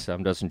This.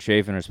 I'm Dustin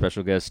Chafin, our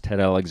special guest, Ted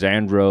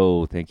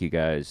Alexandro. Thank you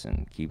guys,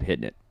 and keep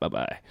hitting it.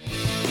 Bye-bye.